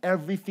in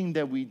everything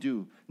that we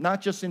do,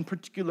 not just in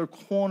particular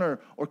corner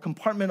or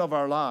compartment of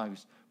our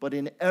lives, but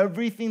in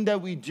everything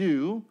that we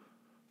do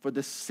for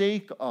the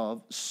sake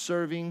of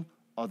serving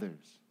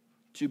others,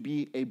 to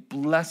be a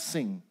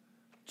blessing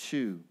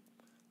to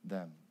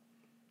them.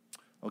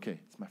 Okay,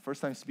 it's my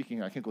first time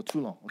speaking. I can't go too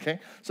long, okay?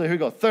 So here we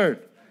go.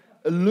 Third,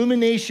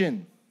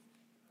 illumination.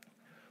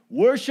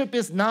 Worship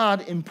is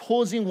not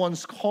imposing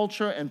one's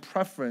culture and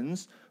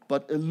preference,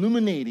 but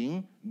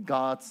illuminating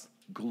God's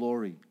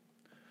glory.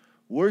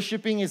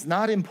 Worshiping is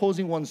not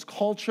imposing one's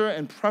culture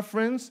and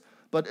preference,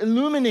 but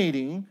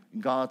illuminating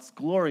God's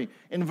glory.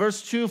 In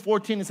verse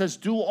 2:14, it says,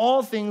 do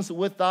all things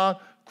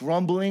without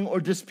grumbling or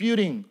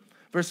disputing.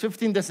 Verse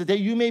 15, that says, that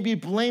you may be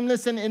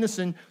blameless and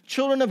innocent,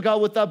 children of God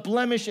without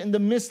blemish in the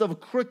midst of a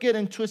crooked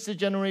and twisted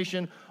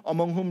generation,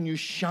 among whom you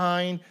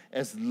shine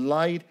as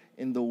light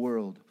in the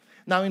world.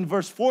 Now in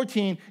verse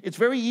 14, it's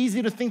very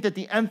easy to think that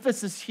the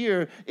emphasis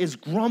here is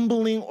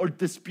grumbling or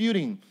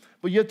disputing.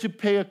 But you have to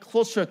pay a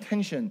closer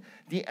attention.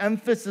 The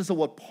emphasis of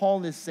what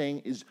Paul is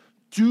saying is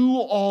do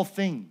all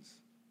things.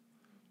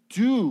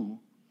 Do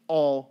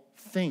all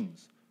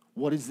things.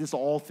 What is this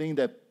all thing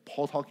that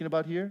Paul talking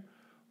about here?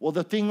 Well,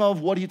 the thing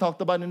of what he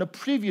talked about in the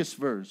previous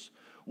verse.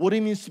 What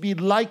it means to be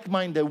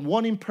like-minded,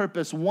 one in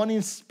purpose, one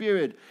in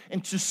spirit,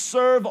 and to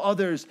serve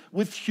others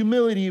with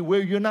humility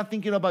where you're not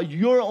thinking about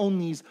your own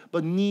needs,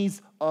 but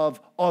needs of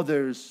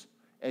others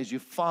as you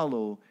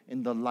follow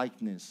in the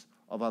likeness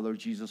of our Lord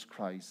Jesus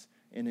Christ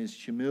in his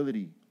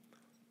humility.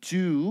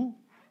 Do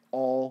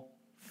all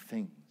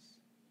things.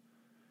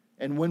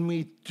 And when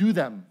we do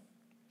them,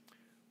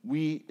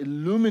 we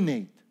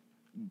illuminate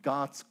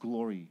God's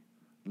glory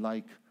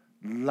like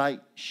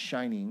light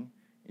shining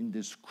in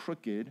this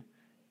crooked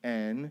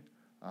and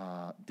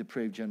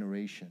depraved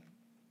generation.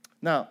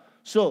 Now,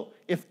 so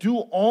if do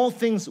all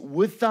things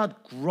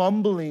without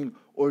grumbling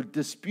or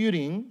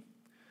disputing,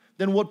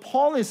 then what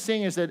Paul is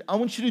saying is that I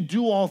want you to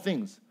do all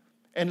things.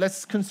 And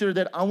let's consider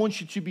that I want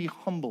you to be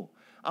humble.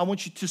 I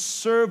want you to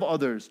serve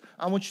others.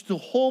 I want you to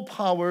hold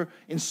power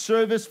in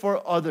service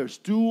for others.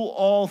 Do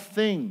all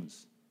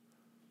things.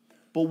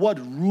 But what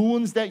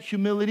ruins that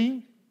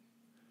humility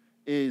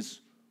is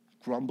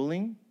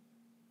grumbling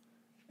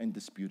and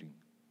disputing.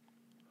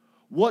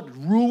 What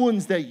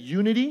ruins that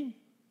unity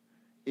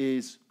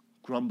is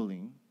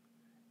grumbling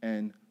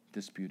and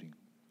disputing.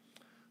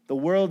 The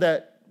world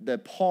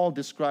that Paul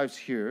describes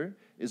here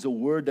is a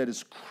word that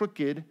is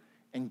crooked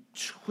and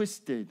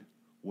twisted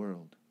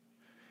world.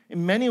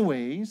 In many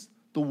ways,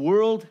 the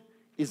world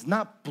is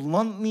not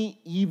bluntly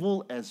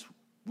evil as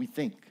we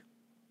think.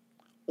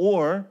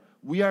 Or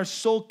we are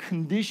so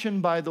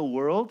conditioned by the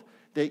world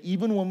that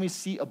even when we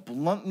see a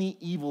bluntly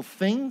evil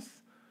thing,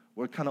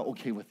 we're kind of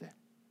okay with it,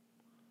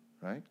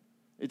 right?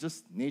 It's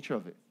just nature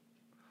of it.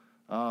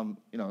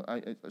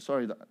 I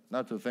sorry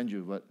not to offend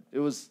you, but it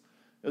was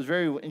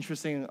very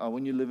interesting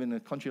when you live in a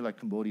country like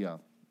Cambodia.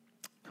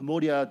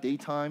 Cambodia,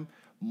 daytime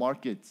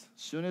markets,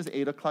 as soon as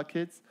 8 o'clock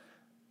hits,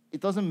 it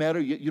doesn't matter.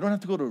 You don't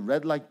have to go to a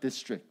red light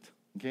district,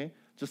 okay?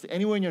 Just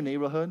anywhere in your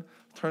neighborhood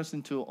turns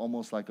into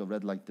almost like a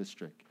red light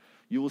district.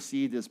 You will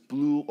see this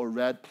blue or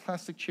red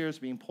plastic chairs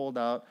being pulled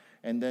out,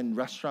 and then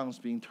restaurants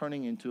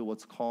turning into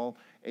what's called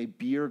a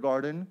beer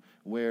garden,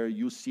 where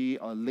you see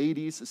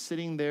ladies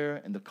sitting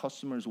there and the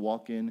customers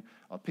walk in,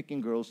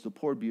 picking girls to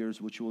pour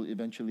beers, which will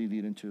eventually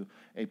lead into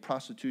a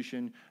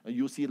prostitution.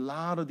 You'll see a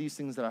lot of these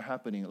things that are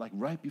happening, like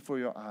right before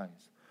your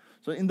eyes.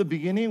 So in the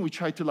beginning, we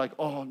tried to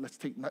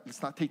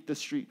let's not take this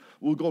street.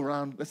 We'll go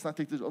around. Let's not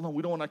take this. Oh no,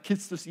 we don't want our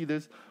kids to see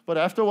this. But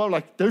after a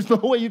while, there's no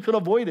way you could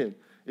avoid it.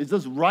 It's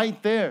just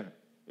right there.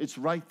 It's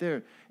right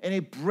there. And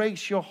it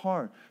breaks your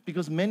heart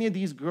because many of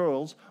these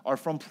girls are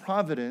from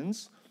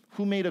Providence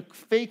who made a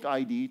fake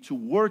ID to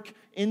work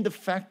in the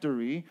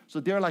factory.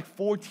 So they're like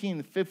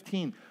 14,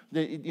 15,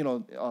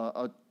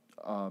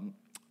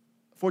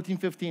 14,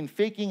 15,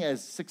 faking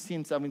as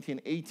 16,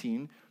 17,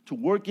 18 to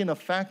work in a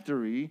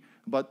factory.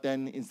 But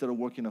then instead of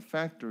working in a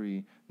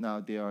factory, now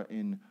they are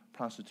in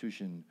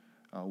prostitution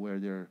where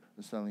they're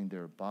selling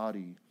their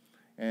body.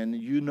 And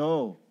you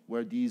know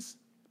where these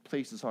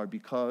places are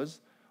because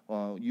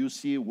you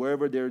see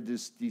wherever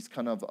there's these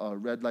kind of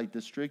red light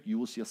district, you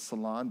will see a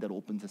salon that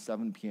opens at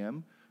 7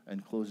 p.m.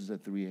 and closes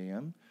at 3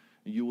 a.m.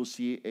 You will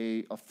see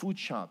a food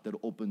shop that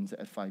opens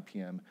at 5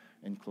 p.m.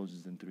 and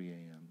closes at 3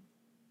 a.m.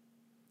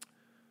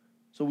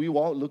 So we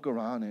all look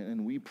around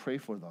and we pray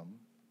for them.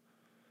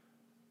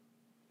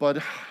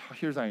 But I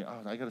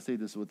got to say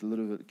this with a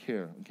little bit of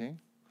care, okay?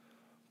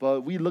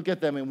 But we look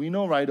at them and we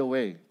know right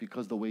away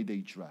because the way they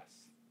dress,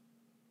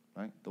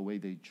 right? The way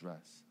they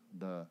dress,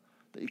 the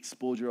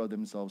exposure of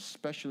themselves,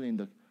 especially in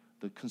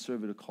the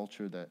conservative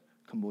culture that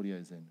Cambodia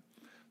is in.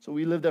 So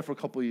we lived there for a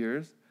couple of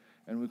years,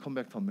 and we come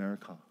back to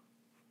America.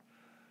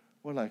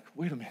 We're like,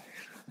 wait a minute.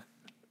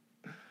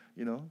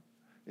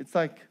 It's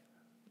like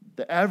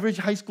the average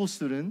high school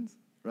student,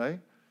 right,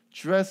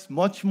 dress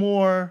much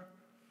more,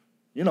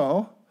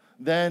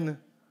 than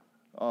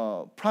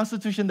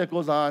prostitution that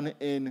goes on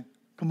in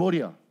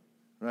Cambodia,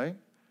 right?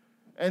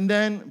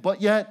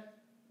 But yet,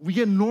 we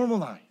get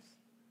normalized.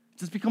 It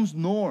just becomes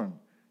norm.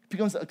 It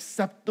becomes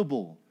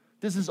acceptable.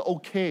 This is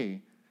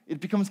okay.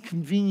 It becomes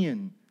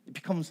convenient. It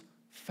becomes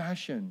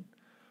fashion.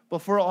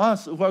 But for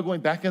us who are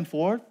going back and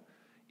forth,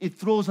 it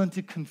throws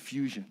into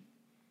confusion.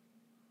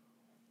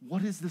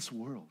 What is this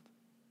world?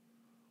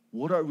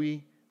 What are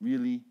we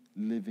really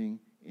living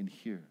in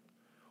here?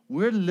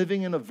 We're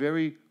living in a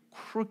very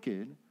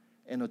crooked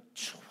and a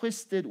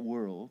twisted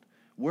world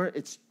where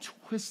it's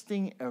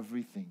twisting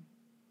everything.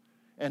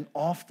 And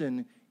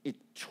often it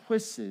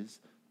twists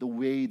the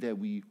way that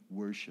we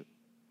worship.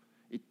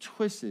 It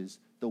twists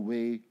the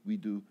way we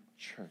do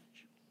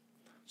church.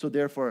 So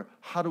therefore,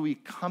 how do we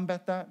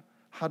combat that?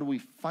 How do we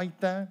fight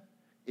that?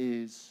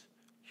 Is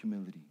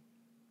humility.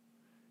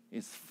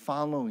 It's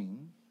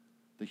following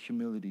the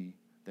humility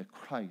that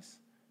Christ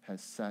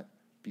has set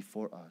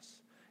before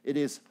us. It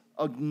is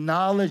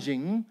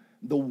acknowledging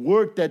the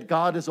work that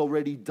God has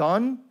already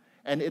done,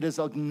 and it is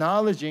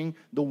acknowledging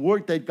the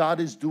work that God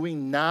is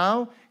doing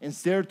now, and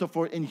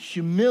therefore in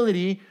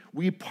humility,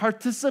 we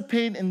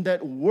participate in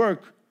that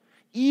work,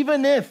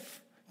 even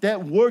if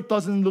that work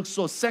doesn't look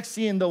so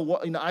sexy in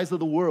the eyes of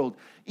the world,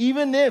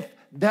 even if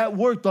that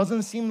work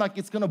doesn't seem like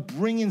it's going to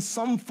bring in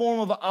some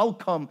form of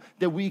outcome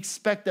that we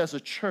expect as a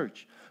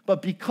church.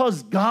 But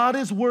because God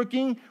is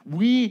working,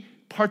 we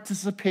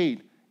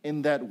participate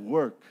in that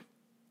work.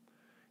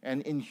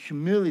 And in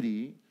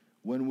humility,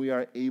 when we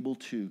are able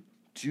to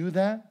do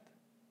that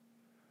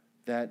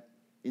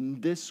in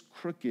this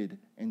crooked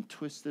and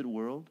twisted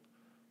world,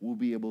 we'll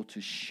be able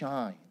to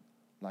shine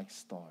like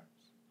stars.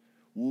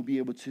 We'll be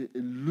able to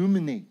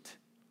illuminate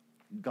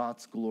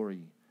God's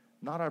glory,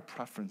 not our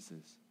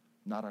preferences,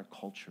 not our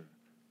culture,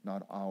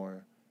 not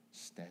our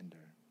standard.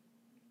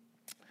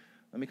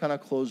 Let me kind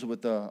of close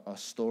with a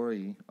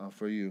story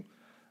for you.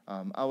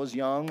 I was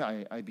young.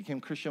 I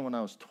became Christian when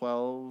I was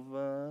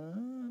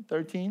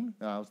 13.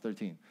 No, I was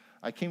 13.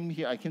 I came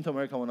to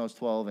America when I was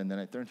 12, and then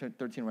I turned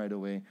 13 right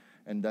away,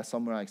 and that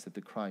summer I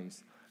accepted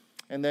Christ.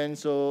 And then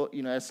so,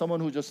 as someone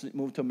who just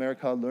moved to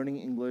America, learning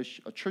English,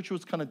 church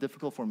was kind of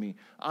difficult for me.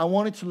 I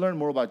wanted to learn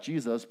more about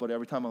Jesus, but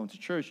every time I went to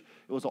church,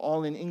 it was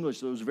all in English,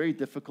 so it was very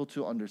difficult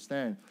to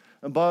understand.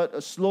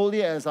 But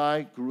slowly as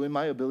I grew in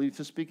my ability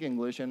to speak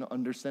English and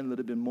understand a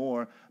little bit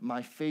more,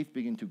 my faith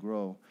began to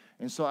grow.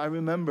 And so I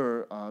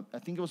remember, I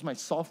think it was my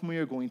sophomore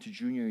year going to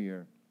junior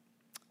year,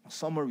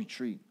 summer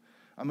retreat.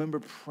 I remember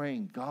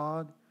praying,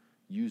 God,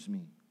 use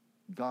me.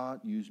 God,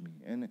 use me.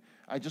 And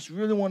I just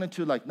really wanted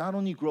to not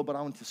only grow, but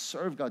I wanted to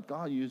serve God.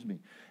 God, use me.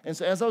 And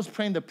so as I was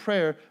praying the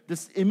prayer,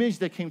 this image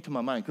that came to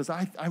my mind, because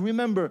I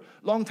remember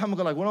a long time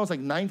ago, when I was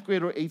 9th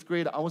grade or 8th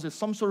grade, I was at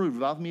some sort of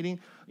revival meeting.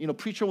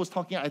 Preacher was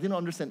talking. I didn't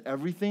understand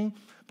everything.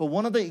 But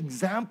one of the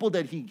examples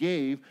that he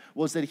gave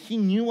was that he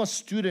knew a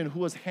student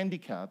who was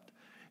handicapped.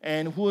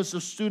 And who was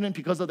a student,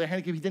 because of their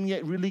handicap, he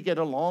didn't really get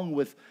along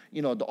with,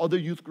 the other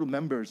youth group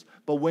members.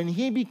 But when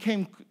he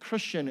became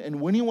Christian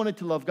and when he wanted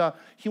to love God,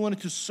 he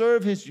wanted to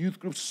serve his youth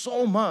group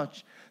so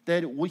much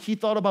that he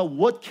thought about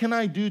what can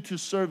I do to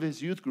serve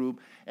his youth group.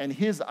 And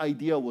his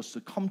idea was to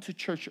come to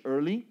church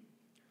early,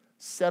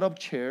 set up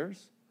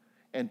chairs,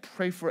 and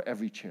pray for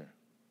every chair.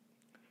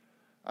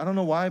 I don't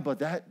know why, but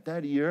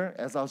that year,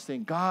 as I was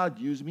saying, God,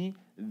 use me,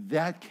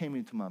 that came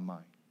into my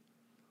mind.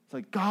 It's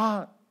like,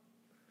 God,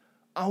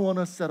 I want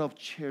to set up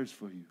chairs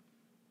for you.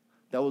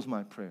 That was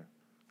my prayer.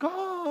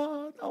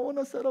 God, I want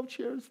to set up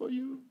chairs for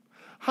you.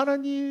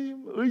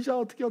 하나님, 의자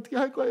어떻게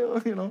할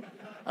거예요? You know,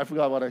 I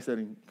forgot what I said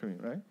in Korean,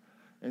 right?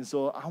 And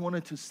so I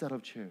wanted to set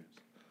up chairs.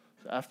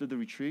 So after the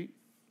retreat,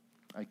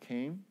 I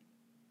came.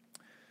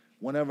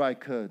 Whenever I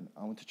could,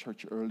 I went to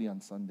church early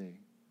on Sunday.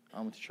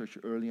 I went to church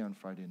early on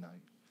Friday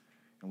night.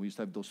 And we used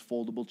to have those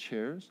foldable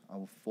chairs. I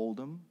will fold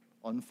them,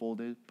 unfold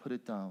it, put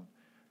it down.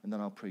 And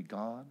then I'll pray,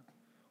 God,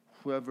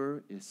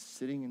 whoever is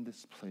sitting in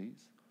this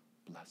place,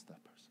 bless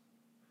that person.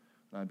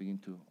 And I begin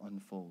to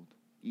unfold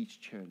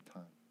each chair at a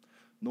time.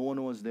 No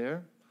one was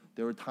there.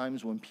 There were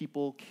times when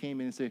people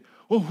came in and say,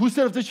 "Oh, who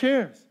set up the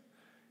chairs?"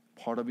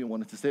 Part of me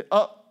wanted to say,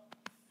 "Oh,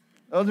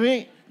 that was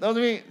me. That was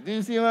me. Did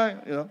you see my?"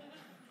 You know.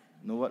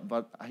 Know what?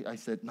 But I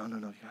said, no, you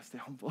gotta stay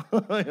humble.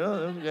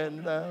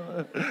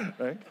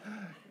 Right?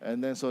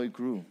 And then so it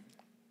grew.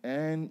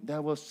 And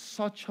that was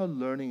such a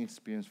learning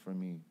experience for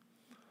me.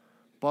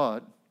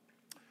 But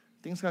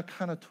things got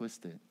kind of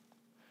twisted.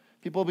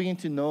 People began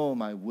to know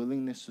my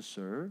willingness to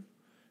serve.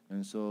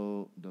 And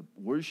so the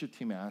worship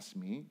team asked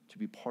me to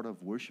be part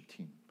of worship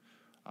team.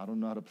 I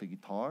don't know how to play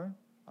guitar.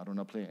 I don't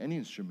know how to play any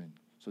instrument.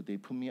 So they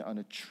put me on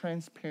a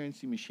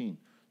transparency machine.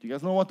 Do you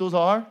guys know what those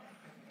are?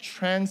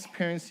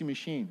 Transparency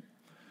machine.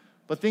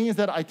 But the thing is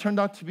that I turned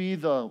out to be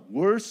the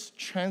worst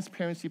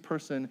transparency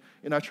person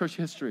in our church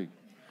history.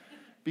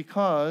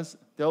 Because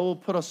they will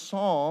put a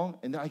song,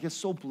 and then I get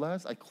so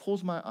blessed, I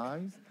close my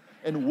eyes,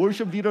 and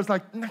worship leaders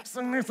like, next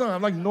song.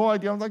 I'm like, no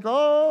idea. I'm like,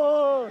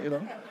 oh, you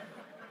know.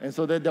 And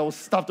so then they'll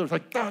stop. They're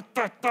like,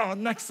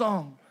 next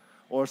song.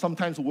 Or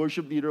sometimes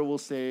worship leader will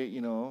say,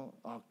 you know,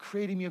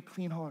 creating me a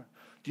clean heart.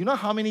 Do you know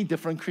how many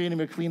different creating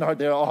me a clean heart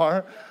there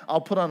are?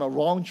 I'll put on a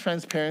wrong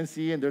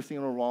transparency, and they're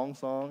singing a wrong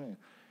song.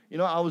 You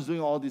know, I was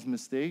doing all these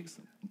mistakes,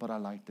 but I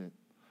liked it.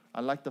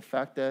 I liked the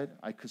fact that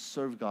I could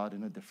serve God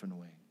in a different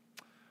way.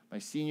 My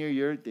senior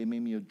year, they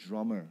made me a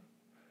drummer.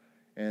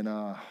 And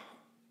I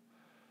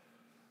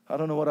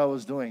don't know what I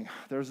was doing.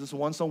 There's this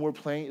one song we're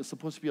playing. It's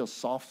supposed to be a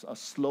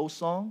slow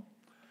song.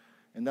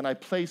 And then I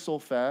play so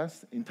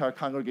fast, the entire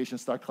congregation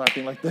start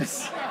clapping like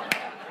this.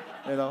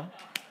 You know?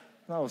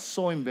 And I was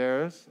so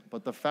embarrassed.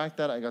 But the fact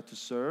that I got to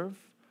serve,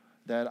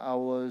 that I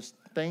was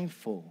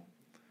thankful.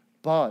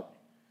 But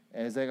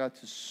as I got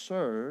to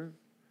serve,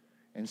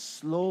 and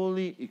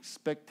slowly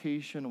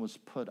expectation was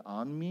put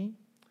on me,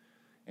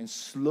 and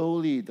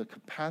slowly the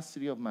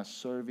capacity of my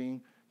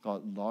serving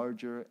got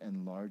larger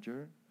and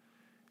larger,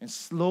 and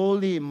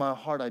slowly in my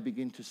heart I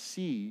began to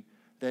see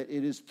that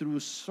it is through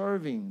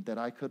serving that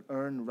I could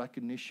earn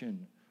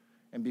recognition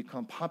and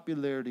become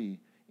popularity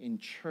in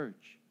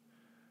church.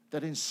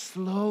 That in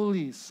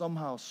slowly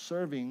somehow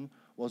serving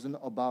wasn't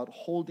about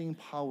holding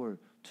power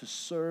to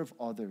serve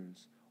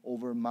others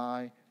over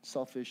my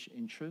selfish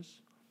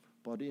interests,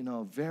 but in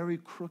a very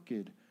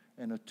crooked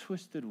and a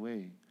twisted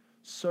way,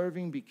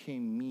 serving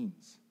became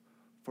means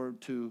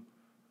to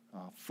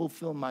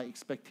fulfill my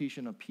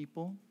expectation of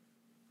people,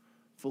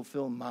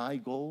 fulfill my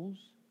goals,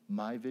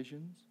 my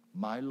visions,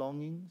 my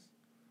longings.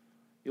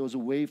 It was a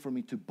way for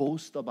me to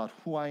boast about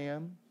who I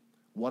am,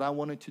 what I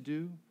wanted to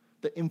do,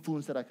 the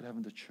influence that I could have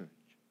in the church.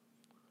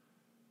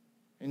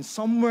 And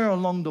somewhere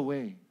along the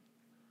way,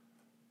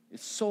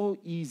 it's so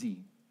easy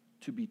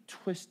to be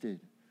twisted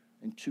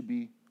and to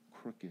be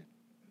crooked.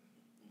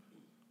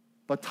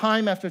 But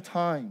time after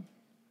time,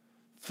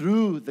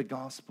 through the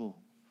gospel,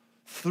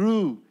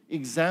 through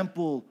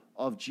example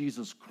of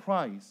Jesus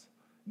Christ,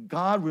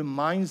 God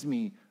reminds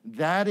me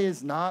that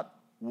is not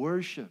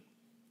worship.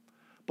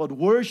 But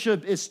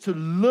worship is to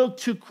look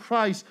to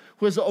Christ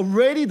who has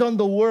already done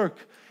the work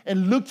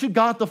and look to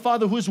God the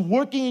Father who is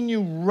working in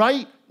you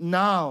right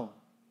now.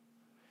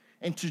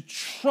 And to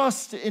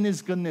trust in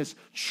His goodness,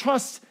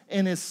 trust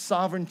in His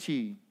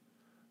sovereignty,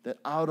 that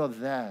out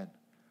of that,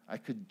 I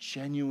could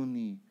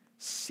genuinely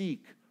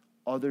seek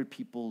other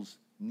people's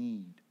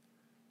need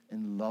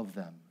and love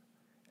them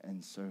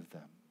and serve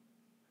them.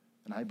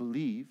 And I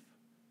believe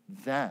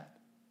that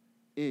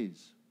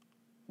is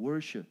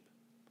worship.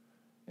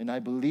 And I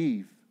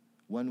believe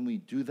when we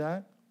do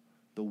that,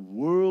 the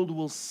world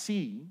will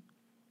see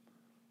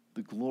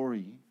the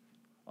glory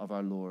of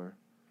our Lord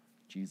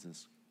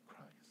Jesus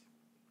Christ.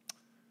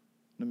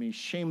 Let me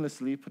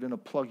shamelessly put in a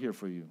plug here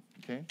for you,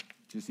 okay?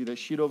 Do you see that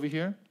sheet over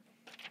here?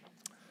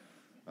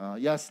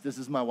 Yes, this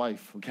is my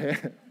wife, okay?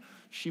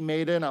 She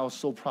made it, and I was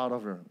so proud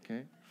of her,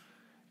 okay?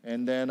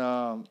 And then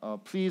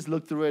please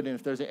look through it, and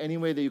if there's any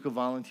way that you could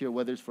volunteer,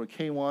 whether it's for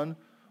K1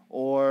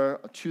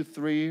 or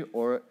 2-3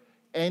 or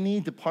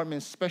any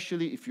department,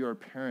 especially if you're a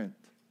parent.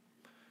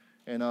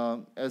 And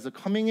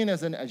coming in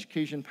as an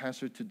education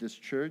pastor to this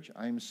church,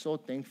 I am so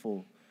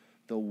thankful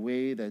the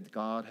way that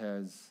God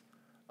has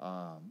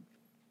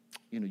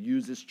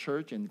used this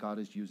church, and God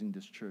is using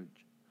this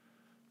church.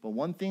 But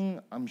one thing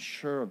I'm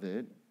sure of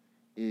it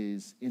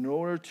is, in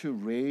order to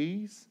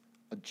raise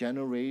a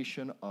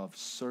generation of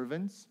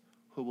servants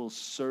who will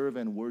serve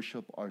and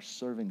worship our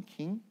servant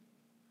King,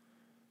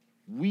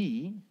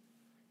 we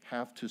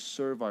have to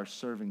serve our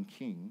servant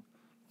king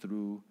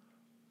through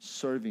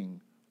serving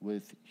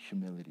with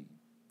humility.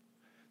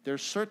 There are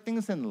certain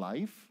things in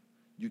life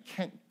you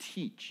can't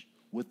teach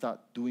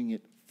without doing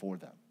it for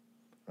them,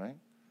 right?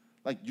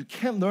 Like you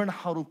can't learn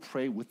how to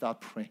pray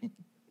without praying,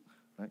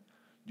 right?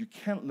 You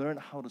can't learn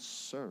how to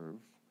serve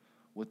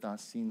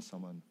without seeing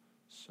someone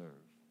serve.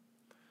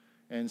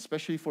 And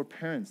especially for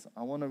parents,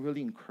 I want to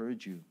really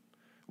encourage you.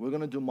 We're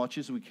going to do much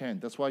as we can.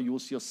 That's why you will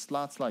see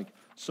slots like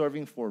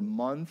serving for a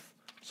month,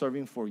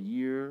 serving for a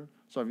year,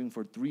 serving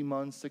for 3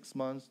 months, 6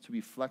 months, to be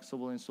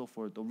flexible and so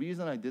forth. The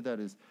reason I did that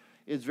is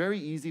it's very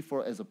easy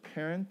for, as a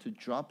parent, to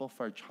drop off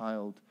our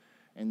child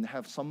and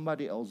have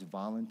somebody else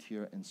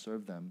volunteer and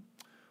serve them.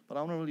 But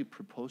I want to really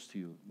propose to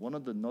you,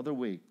 another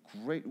way,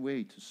 great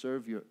way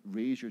to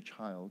raise your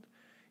child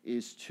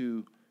is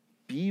to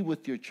be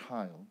with your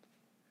child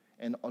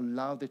and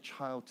allow the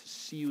child to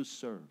see you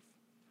serve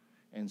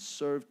and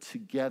serve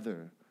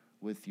together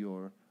with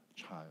your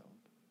child.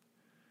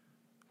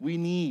 We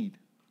need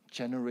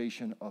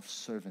generation of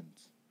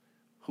servants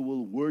who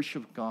will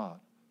worship God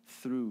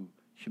through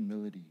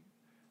humility.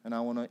 And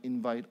I want to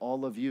invite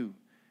all of you,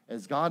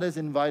 as God has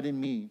invited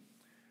me,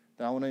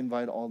 that I want to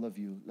invite all of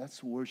you.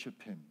 Let's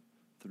worship him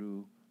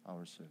through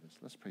our service.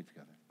 Let's pray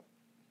together.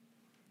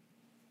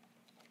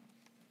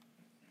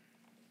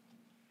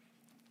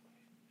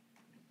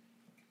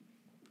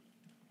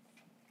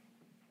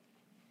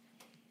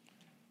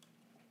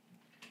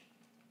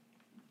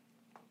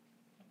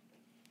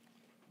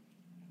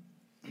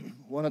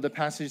 One of the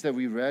passages that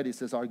we read, it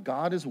says, our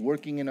God is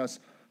working in us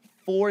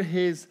for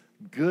his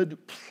good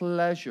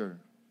pleasure.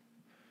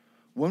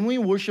 When we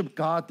worship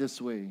God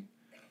this way,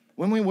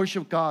 when we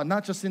worship God,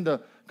 not just in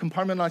the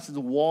compartmentalized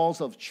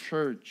walls of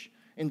church,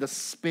 in the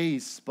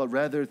space, but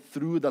rather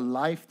through the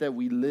life that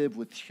we live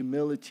with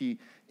humility,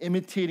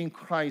 imitating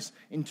Christ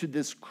into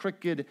this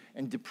crooked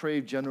and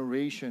depraved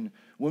generation,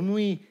 when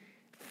we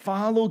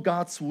follow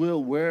God's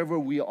will wherever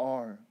we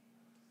are,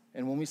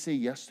 and when we say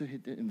yes to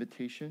the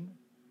invitation,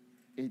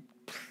 it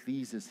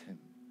pleases him.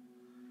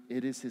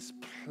 It is his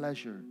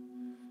pleasure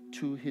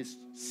to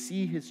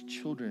see his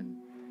children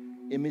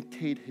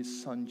imitate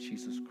his son,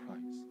 Jesus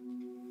Christ.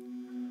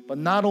 But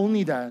not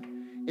only that,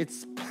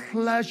 it's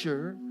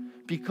pleasure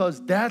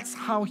because that's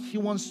how he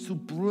wants to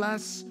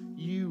bless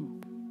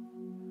you.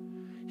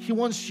 He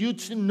wants you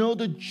to know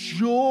the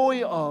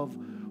joy of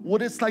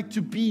what it's like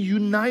to be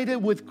united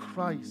with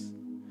Christ.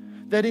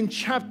 That in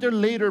chapter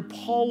later,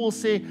 Paul will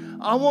say,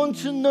 I want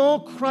to know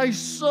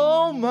Christ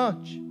so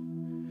much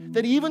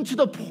that even to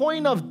the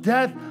point of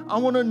death, I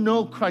want to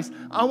know Christ.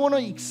 I want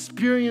to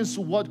experience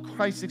what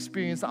Christ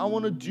experienced. I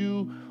want to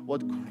do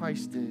what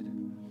Christ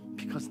did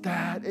because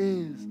that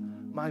is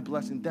my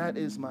blessing. That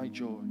is my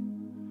joy.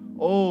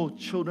 Oh,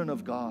 children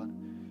of God,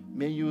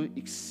 may you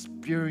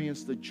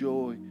experience the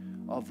joy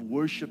of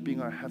worshiping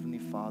our Heavenly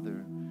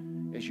Father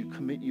as you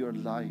commit your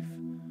life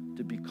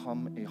to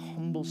become a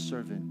humble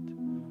servant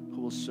who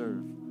will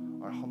serve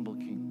our humble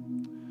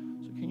King.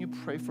 So can you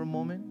pray for a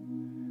moment?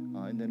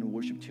 And then the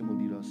worship team will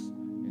lead us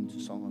into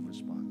song of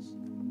response.